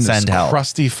 Right, and then send this help.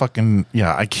 crusty fucking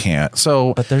I can't.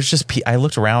 So But there's just I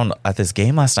looked around at this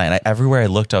game last night. And everywhere I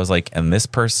looked, I was like, and this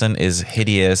person is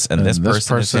hideous, and this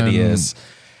person is hideous,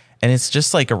 and it's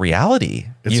just like a reality.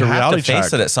 It's you a have reality to face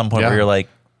check. it at some point Yeah. where you're like,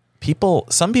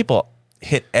 some people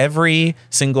hit every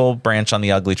single branch on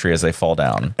the ugly tree as they fall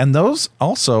down. And those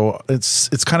also,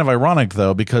 it's kind of ironic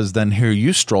though, because then here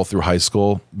you stroll through high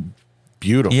school,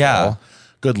 beautiful,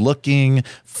 good looking,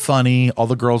 funny, all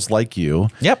the girls like you.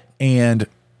 Yep. And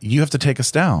you have to take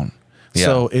us down. Yeah.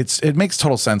 So it makes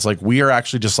total sense. Like we are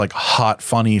actually just like hot,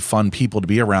 funny, fun people to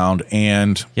be around.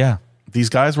 And these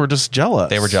guys were just jealous.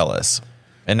 They were jealous.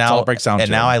 And now it breaks down.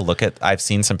 And now I've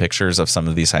seen some pictures of some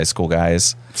of these high school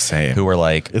guys who were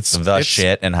like it's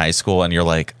shit in high school. And you're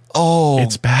like, oh,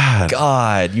 it's bad.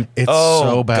 God, it's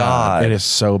so bad. God. It is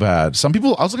so bad. Some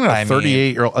people, I was looking at a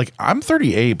 38-year-old, like I'm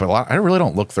 38, but I really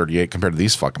don't look 38 compared to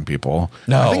these fucking people.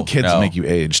 No, I think kids make you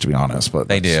age, to be honest, but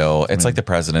they do. It's like the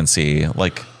presidency.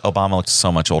 Like Obama looked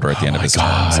so much older at the end of his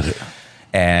terms.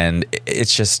 And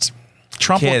it's just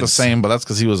Trump looked the same, but that's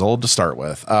because he was old to start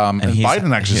with. And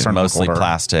Biden actually started mostly older.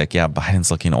 plastic. Yeah,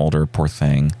 Biden's looking older. Poor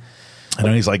thing. And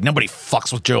then he's like, nobody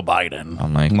fucks with Joe Biden.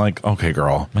 I'm like, okay,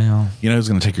 girl. Well, you know who's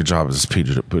going to take your job as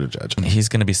Buttigieg. He's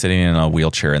going to be sitting in a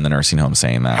wheelchair in the nursing home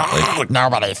saying that. Like,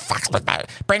 nobody fucks with me.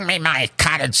 Bring me my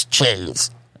cottage cheese.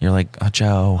 You're like, oh,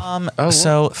 Joe.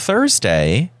 So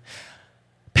Thursday,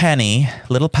 Penny,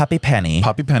 little puppy Penny.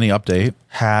 Puppy Penny update.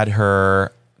 Had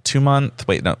her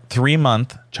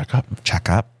 3-month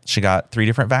checkup. She got 3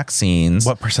 different vaccines.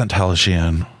 What percentile is she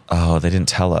in? Oh, they didn't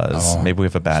tell us. Maybe we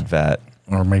have a bad vet.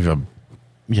 Or maybe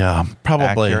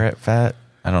probably accurate vet.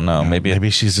 I don't know. Maybe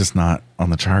she's just not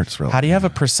on the charts. Really. How do you have a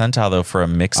percentile though for a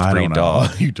mixed breed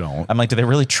dog? You don't. I'm like, do they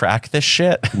really track this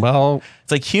shit? Well,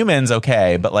 it's like humans,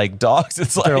 okay, but like dogs,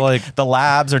 it's like the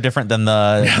labs are different than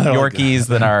the Yorkies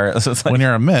than our. So it's like, when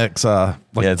you're a mix,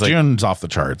 it's June's off the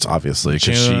charts, obviously.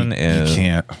 June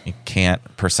you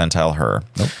can't percentile her.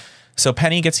 Nope. So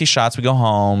Penny gets these shots. We go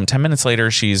home. 10 minutes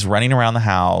later, she's running around the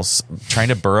house, trying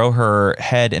to burrow her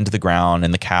head into the ground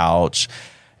in the couch.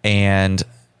 And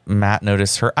Matt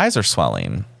noticed her eyes are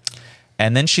swelling.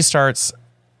 And then she starts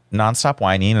nonstop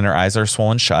whining and her eyes are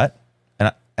swollen shut.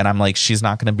 And I'm like, she's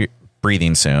not going to be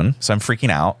breathing soon. So I'm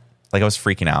freaking out. Like I was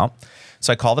freaking out.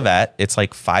 So I call the vet. It's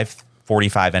like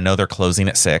 5:45. I know they're closing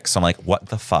at 6. So I'm like, what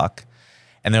the fuck?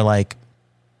 And they're like,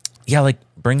 yeah, like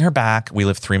bring her back. We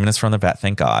live 3 minutes from the vet.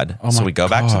 Thank God. So we go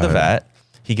back to the vet.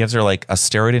 He gives her like a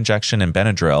steroid injection and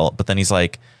Benadryl. But then he's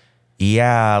like,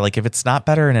 yeah, like if it's not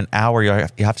better in an hour, you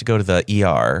have to go to the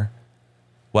ER.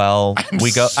 Well,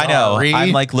 I know.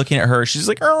 I'm like looking at her. She's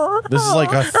like, this is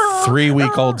like a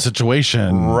 3-week-old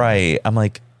situation. Right. I'm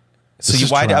like, so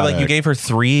you gave her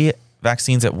 3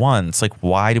 vaccines at once. Like,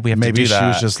 why did we have to do that?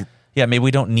 Maybe she was just... Yeah, maybe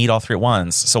we don't need all 3 at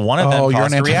once. So one of them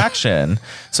caused a reaction.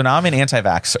 So now I'm an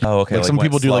anti-vax. Oh, okay. Like some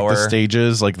people do like the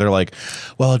stages. Like they're like,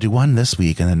 well, I'll do 1 this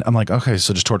week. And then I'm like, okay,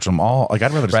 so just torture them all. Like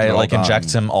I'd rather just like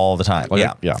inject them all the time.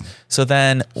 Like, yeah. So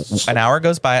then an hour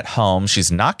goes by at home. She's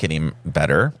not getting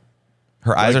better.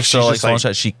 Her eyes are still like swollen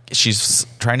shut. She's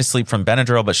trying to sleep from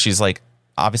Benadryl, but she's like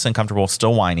obviously uncomfortable,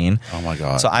 still whining. Oh my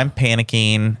God. So I'm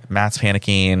panicking. Matt's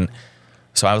panicking.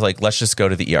 So I was like, let's just go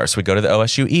to the ER. So we go to the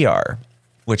OSU ER.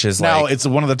 Which is now like, it's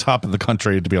one of the top in the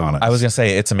country, to be honest. I was gonna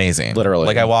say it's amazing. Literally.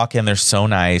 Like I walk in, they're so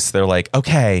nice. They're like,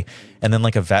 okay. And then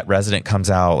like a vet resident comes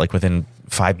out like within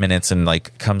 5 minutes and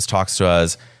like talks to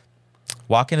us.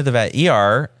 Walk into the vet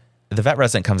ER, the vet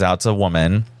resident comes out, it's a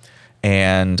woman,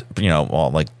 and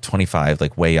like 25,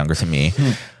 like way younger than me.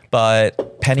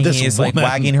 But Penny is like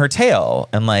wagging her tail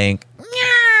and like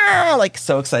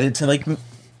so excited to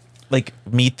like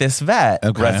meet this vet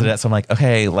resident. So I'm like,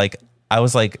 okay, like I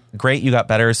was like, great, you got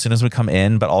better as soon as we come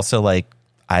in, but also like,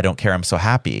 I don't care. I'm so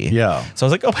happy. Yeah. So I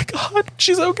was like, oh my God,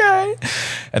 she's okay.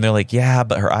 And they're like, yeah,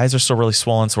 but her eyes are still really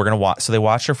swollen. So we're going to watch. So they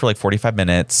watched her for like 45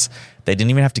 minutes. They didn't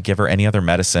even have to give her any other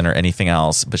medicine or anything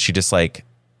else, but she just like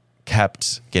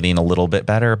kept getting a little bit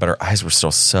better, but her eyes were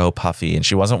still so puffy and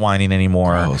she wasn't whining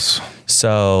anymore. Gross.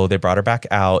 So they brought her back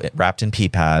out wrapped in pee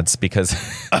pads because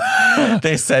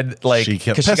they said like she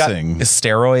kept pissing. The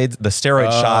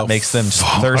steroid shot makes them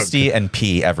thirsty and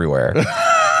pee everywhere.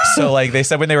 So like they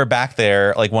said when they were back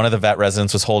there, like one of the vet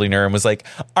residents was holding her and was like,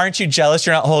 aren't you jealous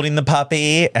you're not holding the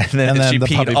puppy? And then she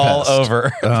peed all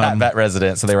over that vet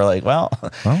resident. So they were like, well.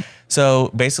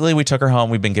 So basically we took her home.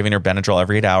 We've been giving her Benadryl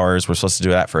every 8 hours. We're supposed to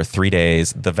do that for 3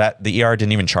 days. The ER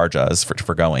didn't even charge us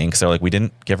for going. Because they're like, we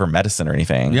didn't give her medicine or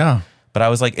anything. Yeah. But I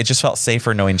was like, it just felt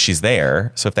safer knowing she's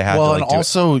there. So if they had to like and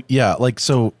also,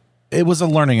 so it was a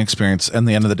learning experience in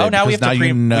the end of the day. Oh, now we have to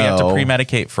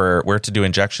pre-medicate for where to do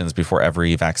injections before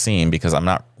every vaccine because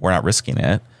we're not risking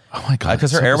it. Oh my God.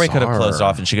 Because her airway could have closed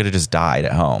off and she could have just died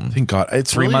at home. Thank God.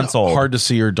 It's 3 months old. Hard to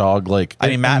see your dog like. I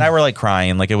mean, Matt and I were like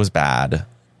crying, like it was bad.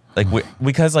 Like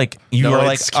because like you No, were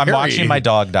like, it's I'm scary. watching my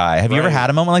dog die. Have you ever Right. had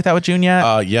a moment like that with June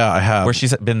yet? Yeah, I have. Where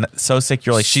she's been so sick,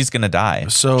 you're like, she's gonna die.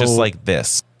 So- just like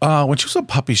this. When she was a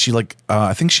puppy, she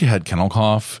I think she had kennel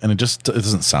cough, and it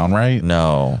doesn't sound right.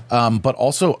 No. But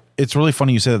also, it's really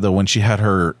funny you say that though. When she had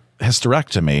her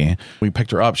hysterectomy, we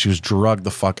picked her up. She was drugged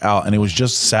the fuck out, and it was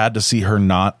just sad to see her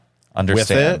not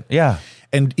Understand. with it. Yeah.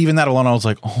 And even that alone, I was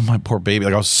like, oh my poor baby.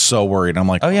 Like I was so worried. I'm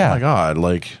like, Oh, yeah. my god,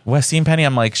 like Well, seeing Penny,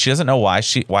 I'm like, she doesn't know why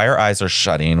her eyes are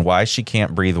shutting, why she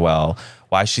can't breathe well,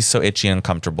 why she's so itchy and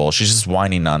uncomfortable. She's just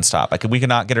whining nonstop. We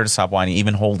cannot get her to stop whining,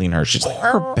 even holding her. She's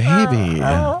her baby.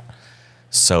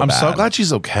 so I'm bad. so glad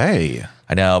she's okay.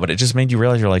 I know, but it just made you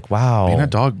realize you're like, wow, Being a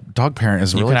dog parent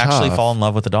is you really can actually tough. fall in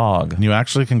love with a dog. You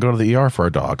actually can go to the ER for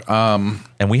a dog.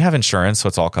 And we have insurance, so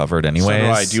it's all covered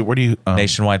anyways. Where do you?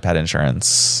 Nationwide pet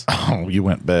insurance. Oh, you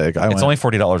went big. It's only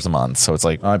 $40 a month, so it's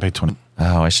like, I paid 20.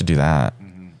 oh, I should do that.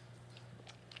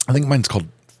 I think mine's called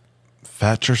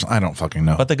Fetch or something. I don't fucking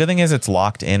know. But the good thing is it's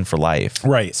locked in for life.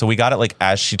 Right. So we got it like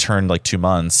as she turned like 2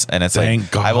 months, and it's Thank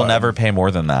like, God. I will never pay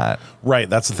more than that. right,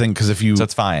 that's the thing because if you, So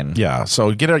it's fine. yeah.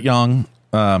 So get it young.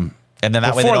 And then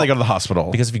that way Before they don't- go to the hospital.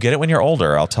 Because if you get it when you're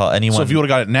older, I'll tell anyone. So if you would have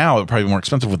got it now, it would probably be more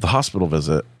expensive with the hospital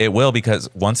visit. it will, because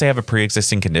once they have a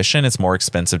pre-existing condition, it's more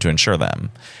expensive to insure them,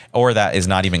 or that is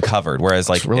not even covered. Whereas,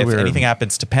 like, really if weird. anything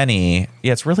happens to Penny,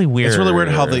 yeah, it's really weird. It's really weird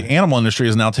how the animal industry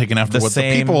is now taking after The what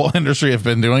same- the people industry have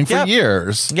been doing for Yep.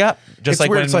 years. Yep. Just It's like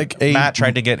weird. when It's like a- Matt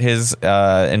tried to get his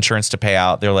insurance to pay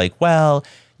out, they're like, well,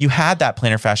 you had that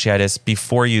plantar fasciitis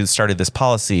before you started this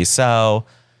policy, so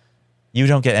you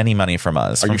don't get any money from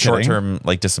us Are from you kidding? short-term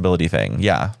like disability thing.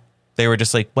 Yeah. They were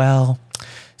just like, well,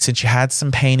 since you had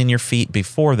some pain in your feet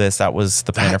before this, that was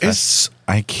the plantar That fasciitis. is,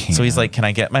 I can't. So he's like, can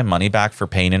I get my money back for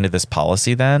paying into this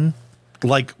policy then?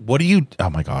 like, what do you? Oh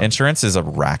my god. Insurance is a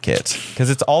racket because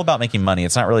it's all about making money.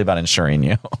 It's not really about insuring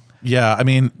you. Yeah, I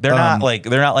mean, They're not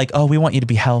like, oh, we want you to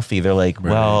be healthy. They're like,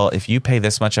 well, if you pay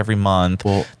this much every month,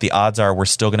 Well- the odds are we're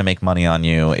still going to make money on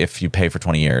you if you pay for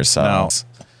 20 years. So, No.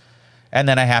 and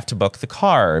then I have to book the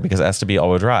car because it has to be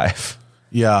all-wheel drive.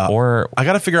 Yeah. Or I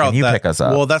got to figure can out you that. pick us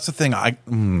up? Well, that's the thing.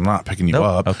 I'm not picking you Nope.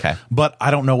 up. Okay. But I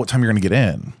don't know what time you're going to get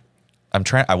in.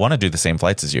 I want to do the same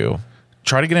flights as you.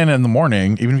 Try to get in the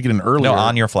morning, even if you get in earlier. No,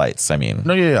 on your flights. I mean,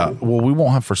 No, yeah. Well, we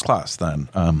won't have first class then.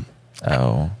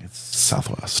 oh, It's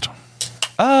Southwest.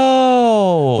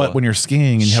 oh. But when you're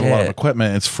skiing and you have a lot of Shit.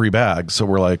 equipment, it's free bags. So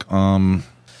we're like,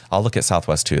 I'll look at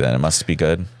Southwest too. Then it must be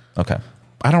good. Okay.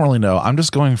 I don't really know. I'm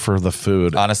just going for the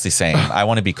food. Honestly, same. I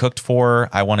want to be cooked for.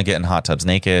 I want to get in hot tubs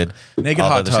naked. Naked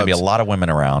Although hot There's gonna be a tubs. lot of women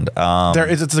around.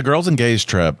 It's the girls and gays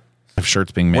trip. If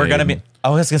shirts being made, We're gonna be.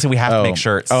 Oh, I was gonna say we have to make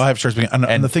shirts. Oh, I have shirts being.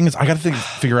 And the thing is, I got to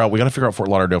figure out. We got to figure out Fort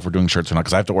Lauderdale if we're doing shirts or not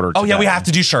because I have to order. Oh yeah, we today. have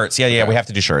to do shirts. Yeah, we have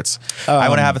to do shirts. I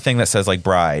want to have a thing that says like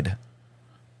bride.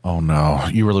 Oh no,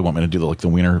 you really want me to do the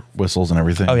wiener whistles and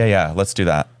everything? Oh yeah. Let's do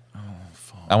that.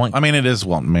 I want. I mean, it is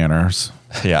manners.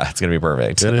 Yeah, it's gonna be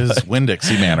perfect. It is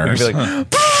Winn-Dixie manners. We're gonna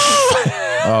be like,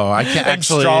 Oh, I can't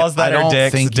actually. straws that I are don't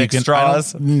dicks, think dick you can.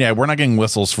 straws? Yeah, we're not getting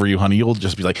whistles for you, honey. You'll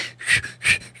just be like,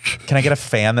 can I get a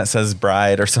fan that says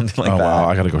bride or something like oh that? wow,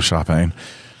 I got to go shopping.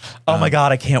 Oh my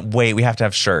god, I can't wait. We have to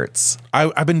have shirts.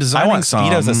 I've been I designing want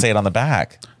speedos that some. say it on the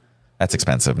back. That's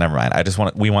expensive. Never mind. I just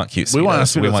want. We want cute. Speedos. We want a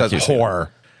speedo that says cute whore.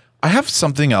 I have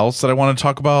something else that I want to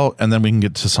talk about, and then we can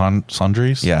get to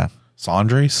Sandries. Yeah,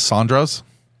 Sandra's.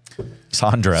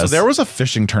 Sandra. So there was a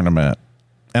fishing tournament,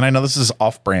 and I know this is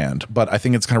off-brand, but I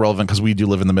think it's kind of relevant because we do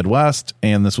live in the Midwest,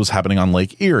 and this was happening on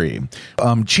Lake Erie.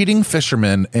 Cheating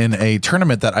fishermen in a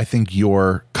tournament that I think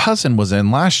your cousin was in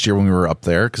last year when we were up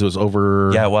there because it was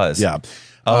over. Yeah, it was. Yeah.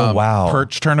 Oh, wow.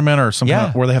 Perch tournament or something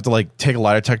Yeah. where they have to take a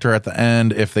lie detector at the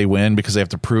end if they win because they have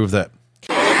to prove that.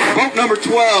 Boat number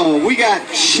 12, we got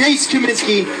Chase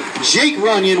Kaminsky, Jake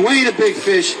Runyon, weighing a big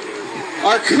fish.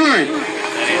 Our current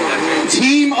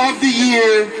Team of the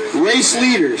Year race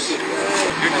leaders.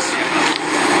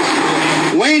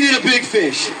 Weighing in a big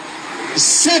fish,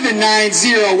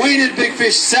 790. Weighing in a big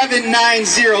fish,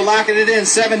 790. Locking it in,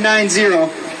 790.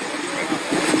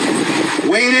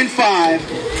 Weighing in 5.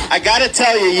 I gotta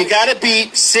tell you, you gotta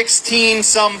beat 16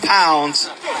 some pounds.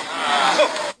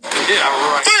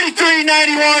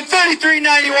 33.91,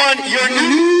 33.91. Your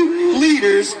new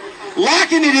leaders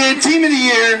locking it in. Team of the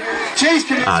Year, Chase.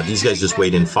 These guys just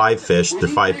weighed in 5 fish. The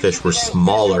 5 fish were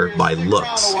smaller by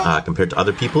looks compared to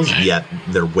other people's, yet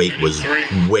their weight was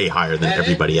way higher than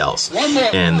everybody else.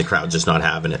 And the crowd just not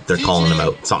having it. They're calling them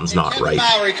out. Something's not right.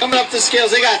 Lowry coming up the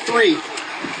scales. They got 3.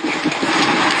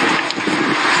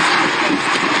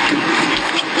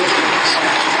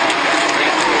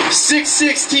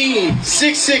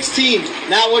 $616.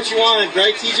 Not what you wanted,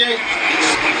 right, TJ?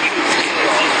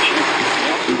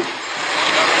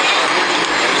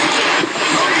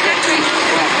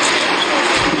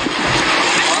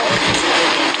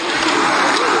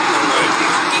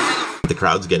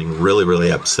 crowd's getting really,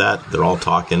 really upset. They're all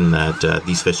talking that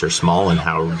these fish are small and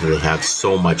how do they have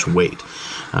so much weight.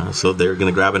 So they're going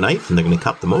to grab a knife and they're going to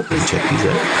cut them open and check these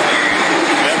out.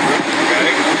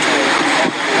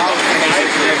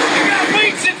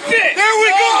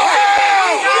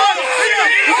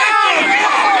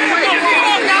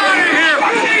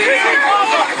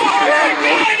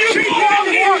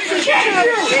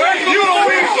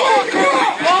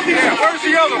 Where's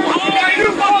the other one? You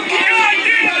fucking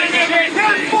idiot!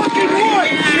 That fucking wood!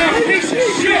 Piece of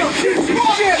shit! Piece of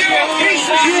shit! Piece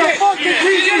of shit! Fucking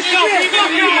piece of shit! Get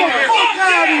the fuck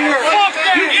out of here! Fuck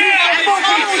that! Yeah!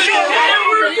 Fucking shit!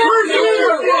 Where's the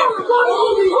other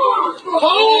one?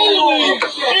 Holy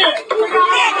shit!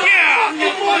 Fuck yeah!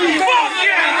 Fuck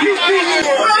yeah! You piece of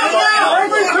shit!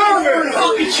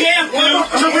 Fucking champ, dude!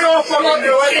 So we all fucking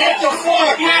do it! What the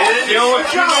fuck?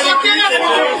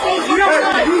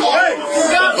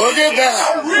 Look at that!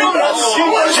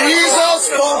 Jesus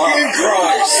fucking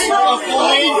Christ! A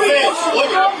flying fish!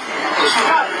 Look at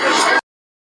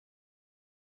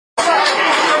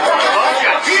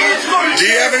Do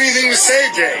you have anything to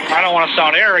say, Jake? I don't want to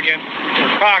sound arrogant or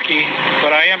cocky, but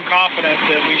I am confident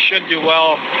that we should do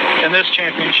well in this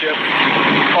championship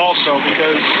also,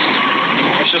 because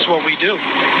it's just what we do.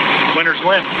 Winners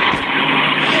win.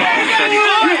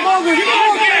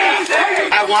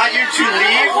 I want you to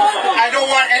leave. I don't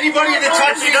want anybody to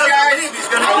touch you guys.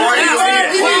 I want you to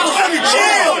leave. Please, come to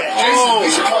jail.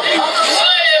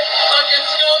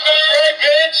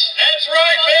 That's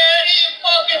right, bitch.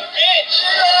 Fucking bitch.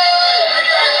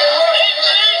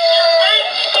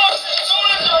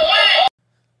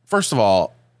 First of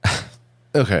all,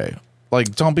 okay,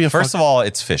 like don't be a. First of all,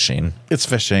 it's fishing. It's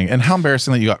fishing, and how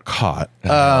embarrassing that you got caught.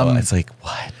 It's like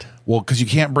what? Well, because you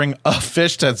can't bring a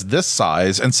fish that's this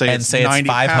size and say it's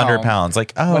 500 pounds.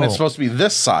 Like, when it's supposed to be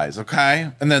this size, okay?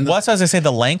 And then as I say,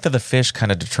 the length of the fish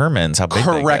kind of determines how big.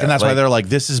 Correct, and that's why they're like,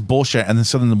 this is bullshit. And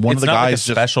then one of the guys,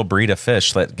 like a special breed of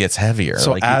fish that gets heavier.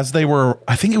 So I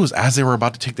think it was as they were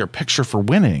about to take their picture for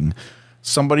winning,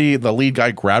 somebody, the lead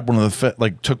guy, grabbed one of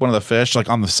the took one of the fish like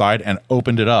on the side and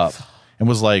opened it up and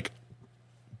was like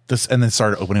this, and then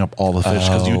started opening up all the fish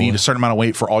because you need a certain amount of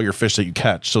weight for all your fish that you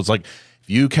catch. So it's like, if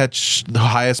you catch the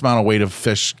highest amount of weight of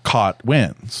fish caught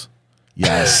wins.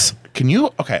 Yes. Can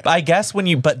you? Okay. I guess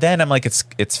but then I'm like,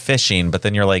 it's fishing, but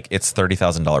then you're like, it's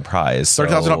 $30,000 prize. So.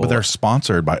 $30,000, but they're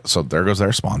sponsored by, so there goes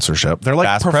their sponsorship. They're like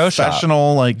Bass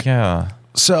professional, like, yeah.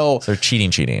 So they're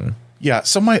cheating. Yeah.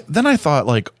 So then I thought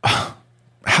like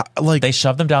they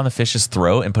shove them down the fish's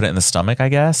throat and put it in the stomach, I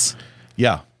guess.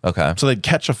 Yeah. Okay. So they'd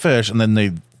catch a fish and then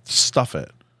they stuff it.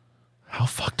 How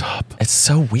fucked up. It's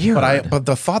so weird. But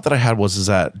the thought that I had was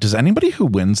that does anybody who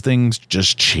wins things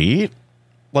just cheat?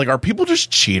 Like, are people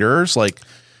just cheaters? Like,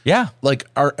 yeah. Like,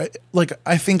 I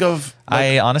think of.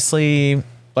 I honestly.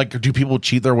 Like, do people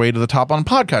cheat their way to the top on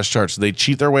podcast charts? Do they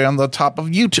cheat their way on the top of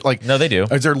YouTube? Like, no, they do.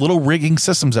 Is there little rigging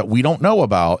systems that we don't know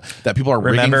about that people are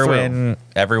rigging through? Remember when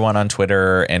everyone on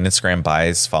Twitter and Instagram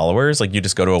buys followers? Like, you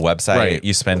just go to a website, right.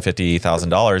 You spend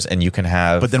 $50,000, and you can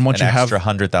have. But then once you have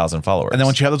 100,000 followers, and then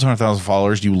once you have those 100,000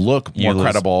 followers, you look more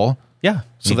credible. Yeah.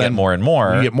 So you then get more and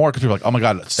more. You get more because people are like, oh my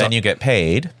god. Then you get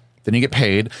paid.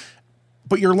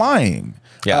 But you're lying.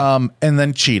 Yeah. And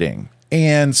then cheating.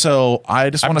 And so I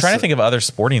just want to. I'm trying to think of other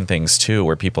sporting things too,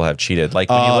 where people have cheated. Like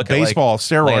when you look baseball, at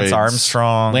steroids.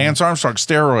 Lance Armstrong,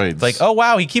 steroids. Like, oh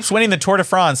wow, he keeps winning the Tour de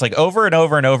France like over and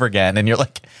over and over again, and you're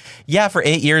like, yeah, for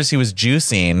 8 years he was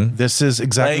juicing. This is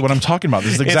exactly what I'm talking about.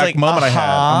 This is the exact moment I had.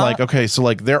 I'm like, okay, so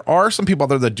like there are some people out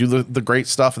there that do the great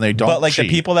stuff and they don't. But like cheat. The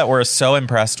people that we're so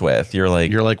impressed with, you're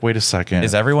like, wait a second,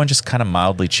 is everyone just kind of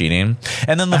mildly cheating?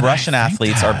 And then the Russian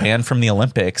athletes are banned from the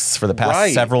Olympics for the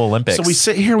past several Olympics. So we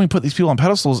sit here and we put these people on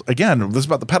pedestals. Again, this is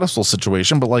about the pedestal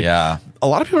situation, but like, a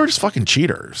lot of people are just fucking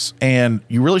cheaters, and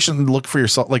you really shouldn't look for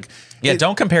yourself. Like,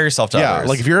 don't compare yourself to others.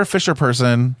 Like if you're a fisher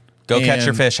person. Go catch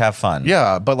your fish, have fun.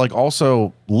 Yeah, but like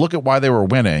also look at why they were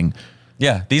winning.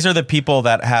 Yeah, these are the people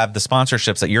that have the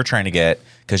sponsorships that you're trying to get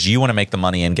because you want to make the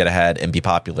money and get ahead and be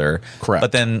popular. Correct.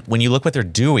 But then when you look what they're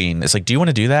doing, it's like, do you want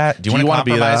to do that? Do you want to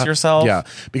compromise yourself? Yeah,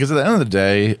 because at the end of the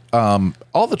day,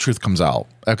 all the truth comes out.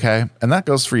 Okay, and that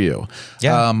goes for you.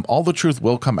 Yeah, all the truth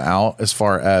will come out as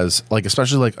far as like,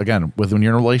 especially like again, with when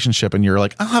you're in a relationship and you're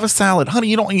like, I'll have a salad, honey.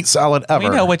 You don't eat salad ever.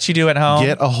 We know what you do at home.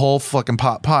 Get a whole fucking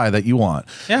pot pie that you want.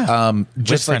 Yeah,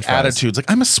 just like attitudes.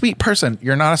 Like I'm a sweet person.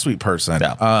 You're not a sweet person.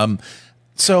 Yeah.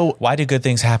 So why do good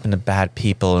things happen to bad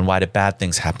people and why do bad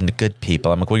things happen to good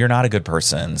people? I'm like, well, you're not a good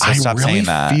person. So stop saying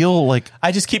that. I feel like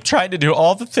I just keep trying to do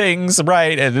all the things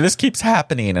right, and this keeps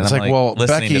happening. And it's I'm like, well,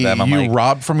 listening Becky, to them. I'm you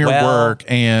robbed from your work,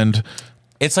 and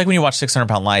It's like when you watch 600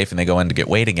 Pound Life and they go in to get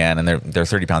weight again and they're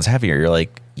 30 pounds heavier. You're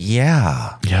like,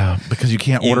 yeah, because you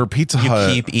can't order Pizza Hut.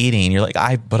 You keep eating. You're like,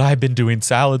 but I've been doing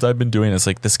salads. I've been doing. It's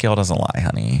like the scale doesn't lie,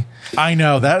 honey. I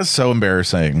know, that is so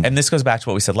embarrassing. And this goes back to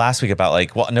what we said last week about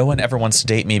like, well, no one ever wants to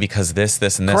date me because this,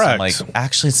 and this. Correct. I'm like,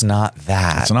 actually, it's not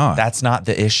that. It's not. That's not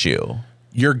the issue.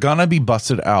 You're gonna be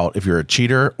busted out if you're a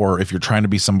cheater or if you're trying to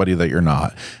be somebody that you're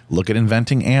not. Look at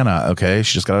Inventing Anna. Okay,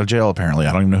 she just got out of jail. Apparently,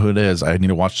 I don't even know who it is. I need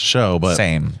to watch the show. But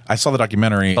same. I saw the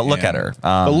documentary. But look at her.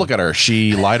 But look at her.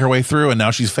 She lied her way through, and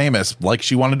now she's famous, like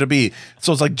she wanted to be.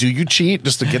 So it's like, do you cheat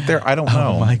just to get there? I don't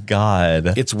know. Oh my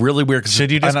god, it's really weird.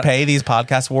 Should you just pay these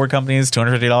podcast award companies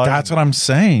 $250? That's what I'm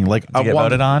saying. Like, to get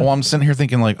voted on. Well, I'm sitting here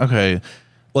thinking, like, okay,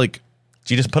 like.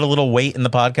 Do you just put a little weight in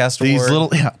the podcast These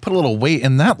award? Put a little weight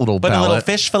in that little Put ballot. a little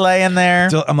fish fillet in there.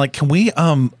 I'm like, can we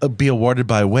be awarded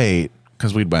by weight?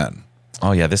 Because we'd win.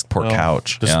 Oh yeah, this poor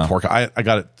couch. This poor couch. I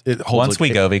got it. It holds once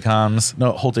like, Wegovy comes.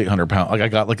 No, it holds 800 pounds. Like I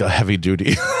got like a heavy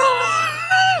duty.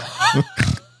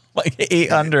 Like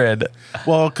 800.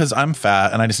 Well, because I'm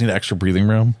fat and I just need extra breathing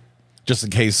room, just in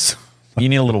case. You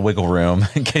need a little wiggle room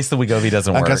in case the Wegovy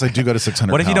doesn't work. I guess I do go to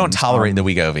 600 What if you don't pounds? tolerate the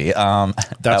Wegovy?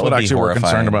 That's what actually we're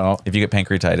concerned about. If you get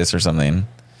pancreatitis or something,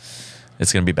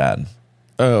 it's going to be bad.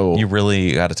 Oh. You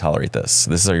really got to tolerate this.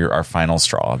 This is our final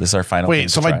straw. This is our final Wait,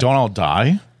 so if I don't, I'll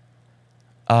die?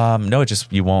 No,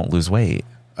 you won't lose weight.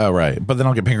 Oh, right. But then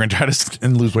I'll get pancreatitis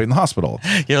and lose weight in the hospital.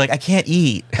 You're like, I can't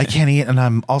eat. And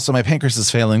I'm also, my pancreas is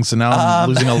failing, so now I'm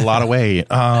losing a lot of weight.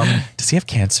 Does he have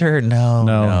cancer?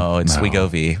 No, it's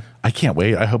Wegovy. I can't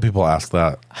wait. I hope people ask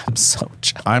that.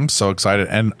 I'm so excited.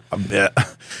 And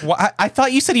well, I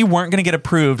thought you said you weren't going to get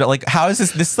approved. Like, how is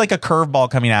this? This is like a curveball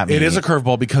coming at me. It is a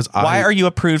curveball because why are you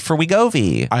approved for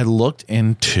Wegovy? I looked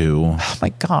into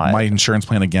my insurance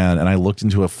plan again, and I looked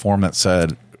into a form that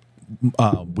said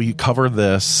we cover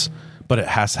this, but it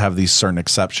has to have these certain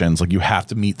exceptions. Like you have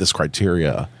to meet this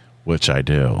criteria, which I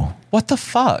do. What the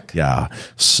fuck? Yeah.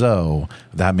 So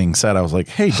that being said, I was like,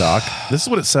 hey, doc, this is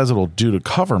what it says it'll do to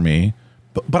cover me.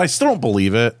 But I still don't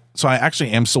believe it. So I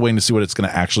actually am still waiting to see what it's going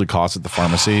to actually cost at the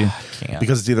pharmacy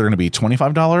because it's either going to be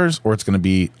 $25 or it's going to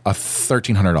be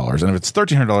 $1,300. And if it's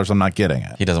 $1,300, I'm not getting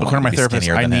it. He doesn't According want to my to be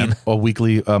therapist, I need him. a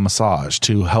weekly massage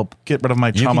to help get rid of my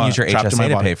You trauma. can use your trapped in my HSA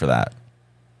to body. pay for that.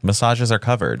 Massages are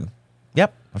covered.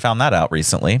 Yep. I found that out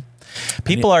recently.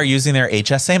 People are using their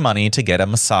HSA money to get a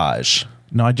massage.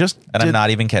 No, I'm not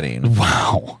even kidding.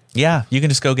 Wow. Yeah, you can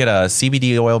just go get a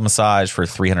CBD oil massage for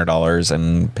 $300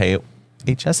 and pay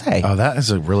HSA. Oh, that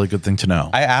is a really good thing to know.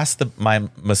 I asked my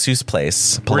masseuse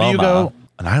place, Paloma. Where do you go?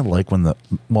 And I like when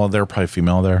they're probably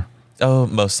female there. Oh,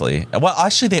 mostly. Well,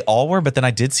 actually, they all were, but then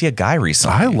I did see a guy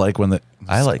recently. I like when the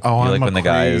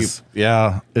guys.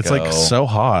 Yeah, it's go. like so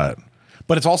hot,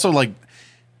 but it's also like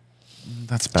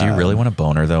that's bad. Do you really want a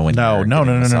boner though? When No.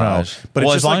 But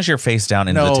as long as you're face down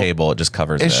into the table, it just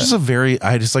covers it. It's just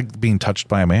I just like being touched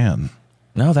by a man.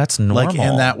 No, that's normal. Like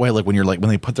in that way, like when you're like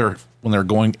when they're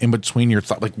going in between your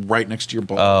like right next to your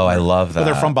bone. Oh, I love that. But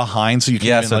they're from behind, so you can.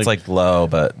 Yeah, so it's like low,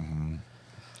 but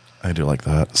I do like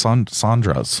that.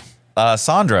 Sandra's.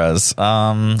 Sandra's.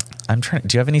 I'm trying.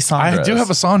 Do you have any Sandra's? I do have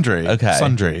a sundry. Okay.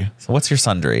 Sundry. So what's your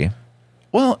sundry?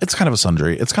 Well, it's kind of a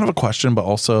sundry. It's kind of a question, but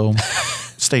also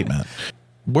statement.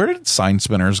 Where did sign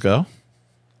spinners go?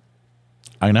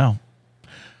 I know.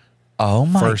 Oh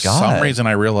my God. For some reason,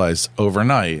 I realized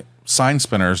overnight, sign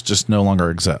spinners just no longer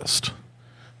exist.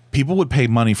 People would pay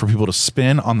money for people to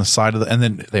spin on the side of and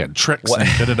then they had tricks and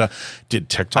da-da-da. Did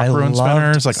TikTok ruin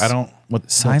spinners? Like, I don't.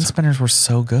 Sign spinners were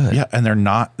so good. Yeah, and they're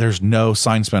not. There's no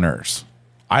sign spinners.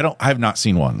 I have not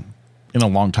seen one in a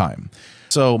long time.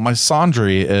 So my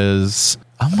Sandry is.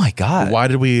 Oh my God. Why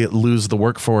did we lose the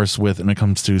workforce when it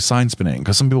comes to sign spinning?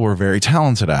 Because some people were very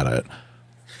talented at it.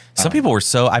 Some people were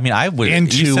so. I mean, I would.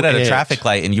 You sit at a traffic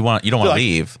light and you don't want to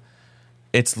leave.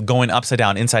 It's going upside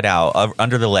down, inside out,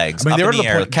 under the legs, up in the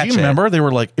air. Do you remember? They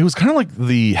were like, it was kind of like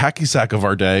the hacky sack of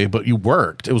our day, but you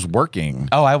worked. It was working.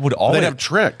 Oh, I would always. They'd have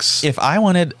tricks. If I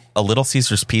wanted a Little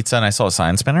Caesars pizza and I saw a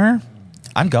sign spinner,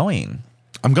 I'm going.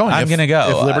 I'm going to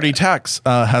go. If Liberty Tax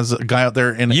has a guy out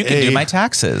there in you can do my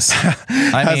taxes.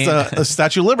 Has a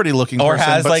Statue of Liberty looking or person,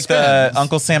 has like the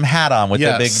Uncle Sam hat on with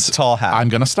the big tall hat. I'm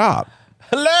gonna stop.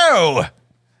 Hello.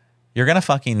 You're gonna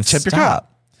fucking tip stop. your cap.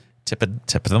 Tip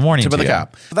of the morning. Tip of the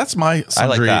cap. That's my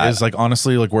sundry. Is like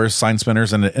honestly like where's sign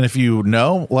spinners and if you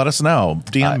know, let us know.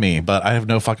 DM me, but I have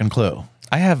no fucking clue.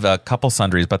 I have a couple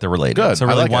sundries, but they're related. Good. So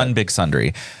really one big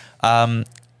sundry.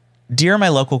 Dear my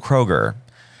local Kroger.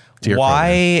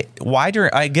 Why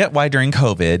during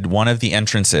COVID, one of the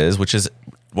entrances, which is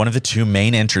one of the two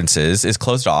main entrances, is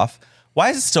closed off. Why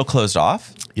is it still closed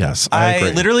off? Yes, I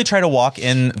agree. Literally try to walk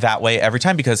in that way every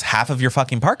time because half of your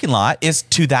fucking parking lot is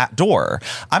to that door.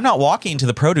 I'm not walking to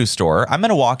the produce store. I'm going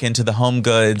to walk into the home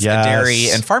goods, the dairy,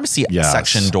 and pharmacy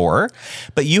section door.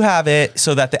 But you have it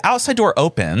so that the outside door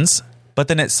opens, but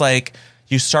then it's like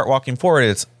you start walking forward,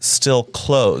 it's still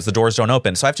closed. The doors don't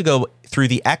open. So I have to go through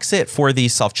the exit for the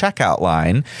self-checkout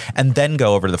line and then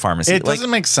go over to the pharmacy. It doesn't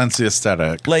make sense, the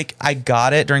aesthetic. Like, I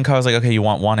got it during COVID. I was like, okay, you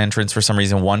want one entrance for some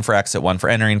reason, one for exit, one for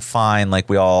entering. Fine. Like,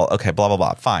 we all, okay, blah, blah,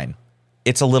 blah. Fine.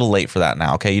 It's a little late for that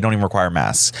now. Okay. You don't even require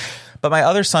masks. But my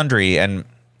other sundry, and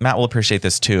Matt will appreciate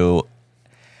this too,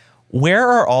 where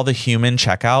are all the human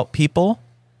checkout people?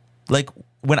 Like,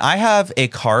 when I have a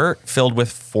cart filled with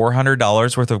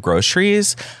 $400 worth of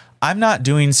groceries, I'm not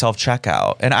doing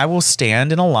self-checkout, and I will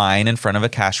stand in a line in front of a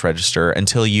cash register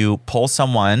until you pull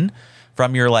someone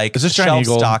from your shelf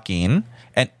stocking.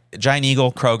 And Giant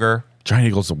Eagle, Kroger. Giant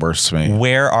Eagle's the worst to me.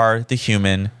 Where are the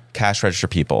human cash register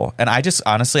people? And I just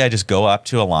go up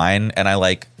to a line and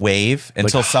I wave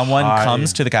until someone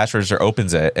comes to the cash register,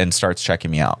 opens it, and starts checking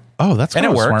me out. Oh, that's kind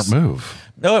of a smart move.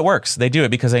 No, it works. They do it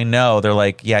because they know. They're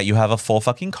like, yeah, you have a full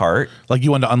fucking cart. Like,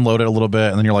 you want to unload it a little bit,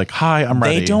 and then you're like, hi, I'm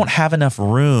ready. They don't have enough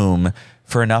room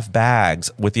for enough bags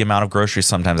with the amount of groceries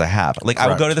sometimes I have. Like, I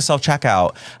will go to the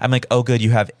self-checkout. I'm like, oh, good, you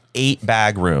have 8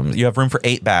 bag rooms. You have room for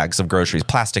 8 bags of groceries,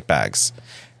 plastic bags.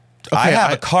 Okay, I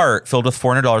have a cart filled with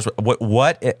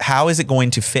 $400. How is it going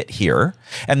to fit here?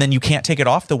 And then you can't take it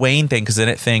off the weighing thing because then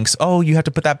it thinks, oh, you have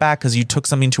to put that back because you took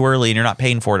something too early and you're not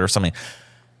paying for it or something.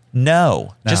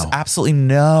 No, just absolutely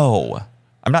no.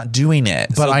 I'm not doing it.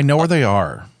 But I know where they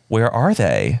are. Where are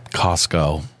they?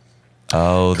 Costco.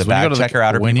 Oh, the bag checker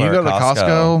outer people. When you go to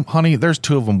Costco, honey, there's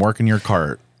 2 of them working your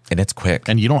cart. And it's quick.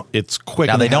 And it's quick.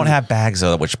 Now, they don't have bags,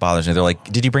 though, which bothers me. They're like,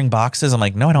 did you bring boxes? I'm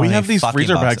like, no, I don't. We have these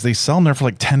freezer bags. They sell them there for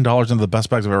like $10 into the best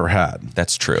bags I've ever had.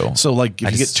 That's true. So, like,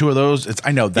 if you get 2 of those,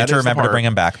 I know that you have to remember to bring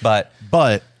them back. But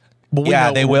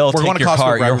they will take your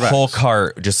cart. Your whole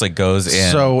cart just goes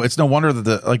in. So it's no wonder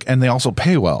that and they also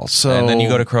pay well. So and then you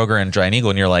go to Kroger and Giant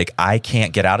Eagle, and you're like, I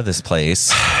can't get out of this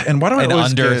place. And why do I in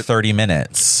under 30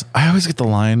 minutes? I always get the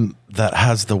line that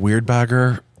has the weird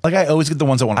bagger. Like, I always get the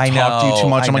ones that want to talk to you too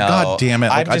much. I'm like, God damn it.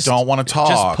 Like, I don't want to talk.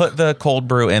 Just put the cold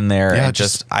brew in there. Yeah,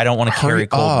 and I don't want to carry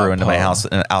cold brew into my house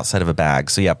outside of a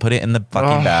bag. So, yeah, put it in the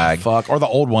fucking bag. Fuck. Or the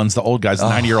old ones, the old guys, the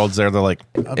 90-year-olds there. They're like,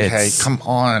 okay, come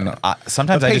on.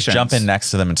 Sometimes I just jump in next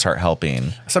to them and start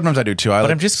helping. Sometimes I do too. But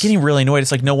I'm just getting really annoyed.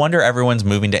 It's like, no wonder everyone's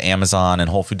moving to Amazon and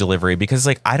Whole Food Delivery because,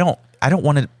 like, I don't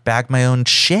want to bag my own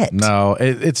shit. No,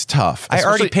 it's tough. I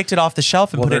already picked it off the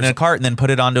shelf and put it in a cart and then put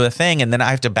it onto a thing, and then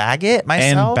I have to bag it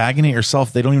myself. And bagging it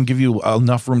yourself, they don't even give you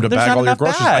enough room to bag all your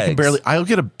groceries. I'll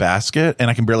get a basket and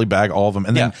I can barely bag all of them.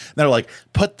 And then they're like,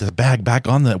 put the bag back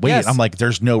on the weight. Yes. I'm like,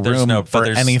 there's no room for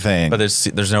anything. But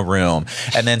there's no room.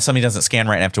 And then somebody doesn't scan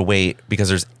right and I have to wait because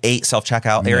there's 8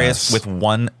 self-checkout areas with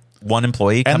one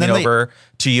employee coming over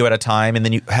to you at a time, and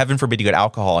then you, heaven forbid, you get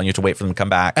alcohol and you have to wait for them to come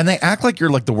back. And they act like you're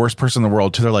like the worst person in the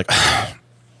world too. They're like,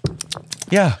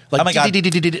 yeah, like, oh my God, they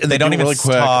don't even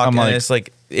talk. I'm like, it's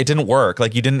like, it didn't work.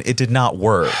 Like, it did not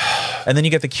work. And then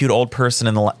you get the cute old person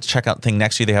in the checkout thing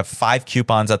next to you. They have 5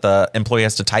 coupons that the employee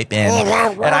has to type in.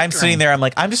 And I'm sitting there. I'm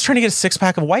like, I'm just trying to get a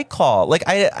 6-pack of White Claw.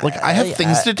 I have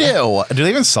things to do. Do they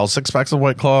even sell 6-packs of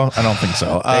White Claw? I don't think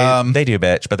so. They do,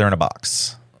 bitch, but they're in a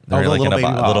box. They're like in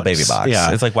a little baby box.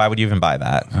 Yeah. It's like, why would you even buy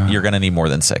that? You're going to need more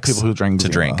than 6 people who drink to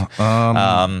drink.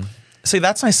 See,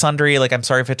 that's my sundry. Like, I'm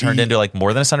sorry if it turned into like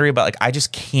more than a sundry, but like, I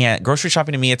just can't. Grocery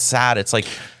shopping to me, it's sad. It's like,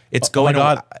 it's going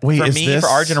away. For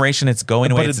our generation, it's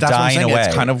going away. It's dying away.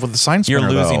 It's kind of with the sign spinner.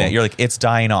 You're losing it. You're like, it's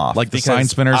dying off. Like, the sign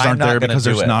spinners aren't there because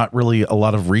there's not really a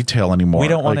lot of retail anymore. We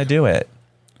don't want to do it.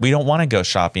 We don't want to go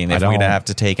shopping if we're going to have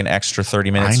to take an extra 30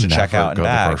 minutes to check out and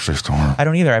back. I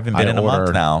don't either. I haven't been in a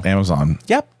month now. Amazon.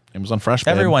 Yep. Amazon Fresh.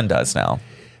 Everyone does now.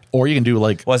 Or you can do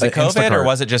like, was it COVID Instacart. Or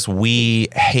was it just we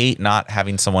hate not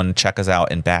having someone check us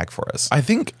out and bag for us? I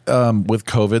think with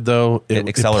COVID though, it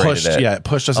accelerated it. Yeah, it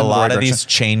pushed us a lot of these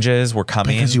changes were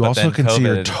coming because you also can see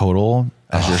your total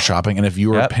as you're shopping, and if you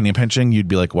were penny pinching, you'd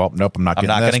be like, well, nope, I'm not going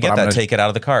to get that. Take it out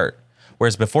of the cart.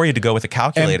 Whereas before you had to go with a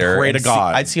calculator. And pray to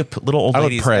God. I'd see little old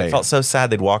ladies that felt so sad.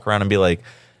 They'd walk around and be like,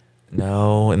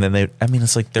 no, and then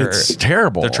it's like it's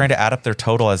terrible. They're trying to add up their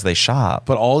total as they shop.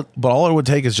 But all it would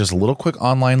take is just a little quick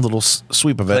online little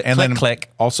sweep of it, and then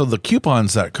also the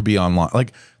coupons that could be online.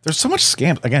 Like, there's so much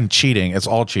scams. Again, cheating. It's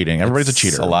all cheating. Everybody's a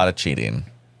cheater. A lot of cheating.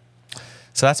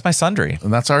 So that's my sundry,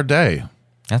 and that's our day.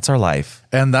 That's our life,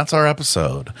 and that's our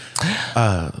episode.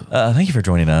 Thank you for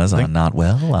joining us on Not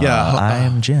Well.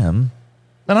 I'm Jim.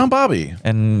 And I'm Bobby.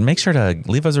 And make sure to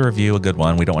leave us a review, a good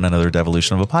one. We don't want another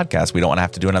devolution of a podcast. We don't want to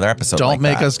have to do another episode. Don't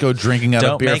make us go drinking at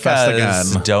a beer fest again.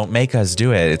 Don't make us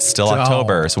do it. It's still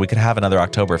October, so we could have another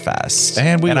Oktoberfest.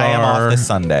 And I am off this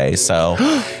Sunday, so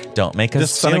don't make us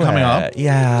this Sunday coming up?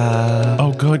 Yeah.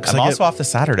 Oh, good. I'm also off this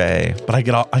Saturday. But I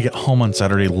get home on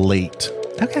Saturday late.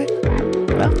 Okay.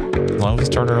 Well, as long as we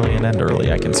start early and end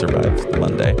early, I can survive the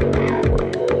Monday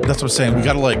work. That's what I'm saying. We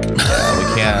got to we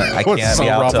can't. I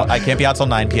can't be out till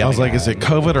 9 p.m. I was like, is it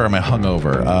COVID or am I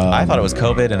hungover? I thought it was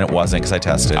COVID and it wasn't because I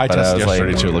tested. I tested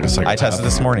yesterday too. Like a psychopath. I tested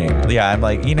this morning. Yeah, I'm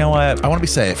like, you know what? I want to be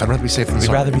safe. I'd rather be safe than sorry.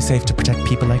 We'd rather be safe to protect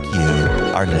people like you,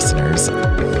 our listeners.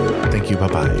 Thank you.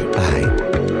 Bye-bye.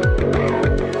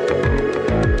 Bye.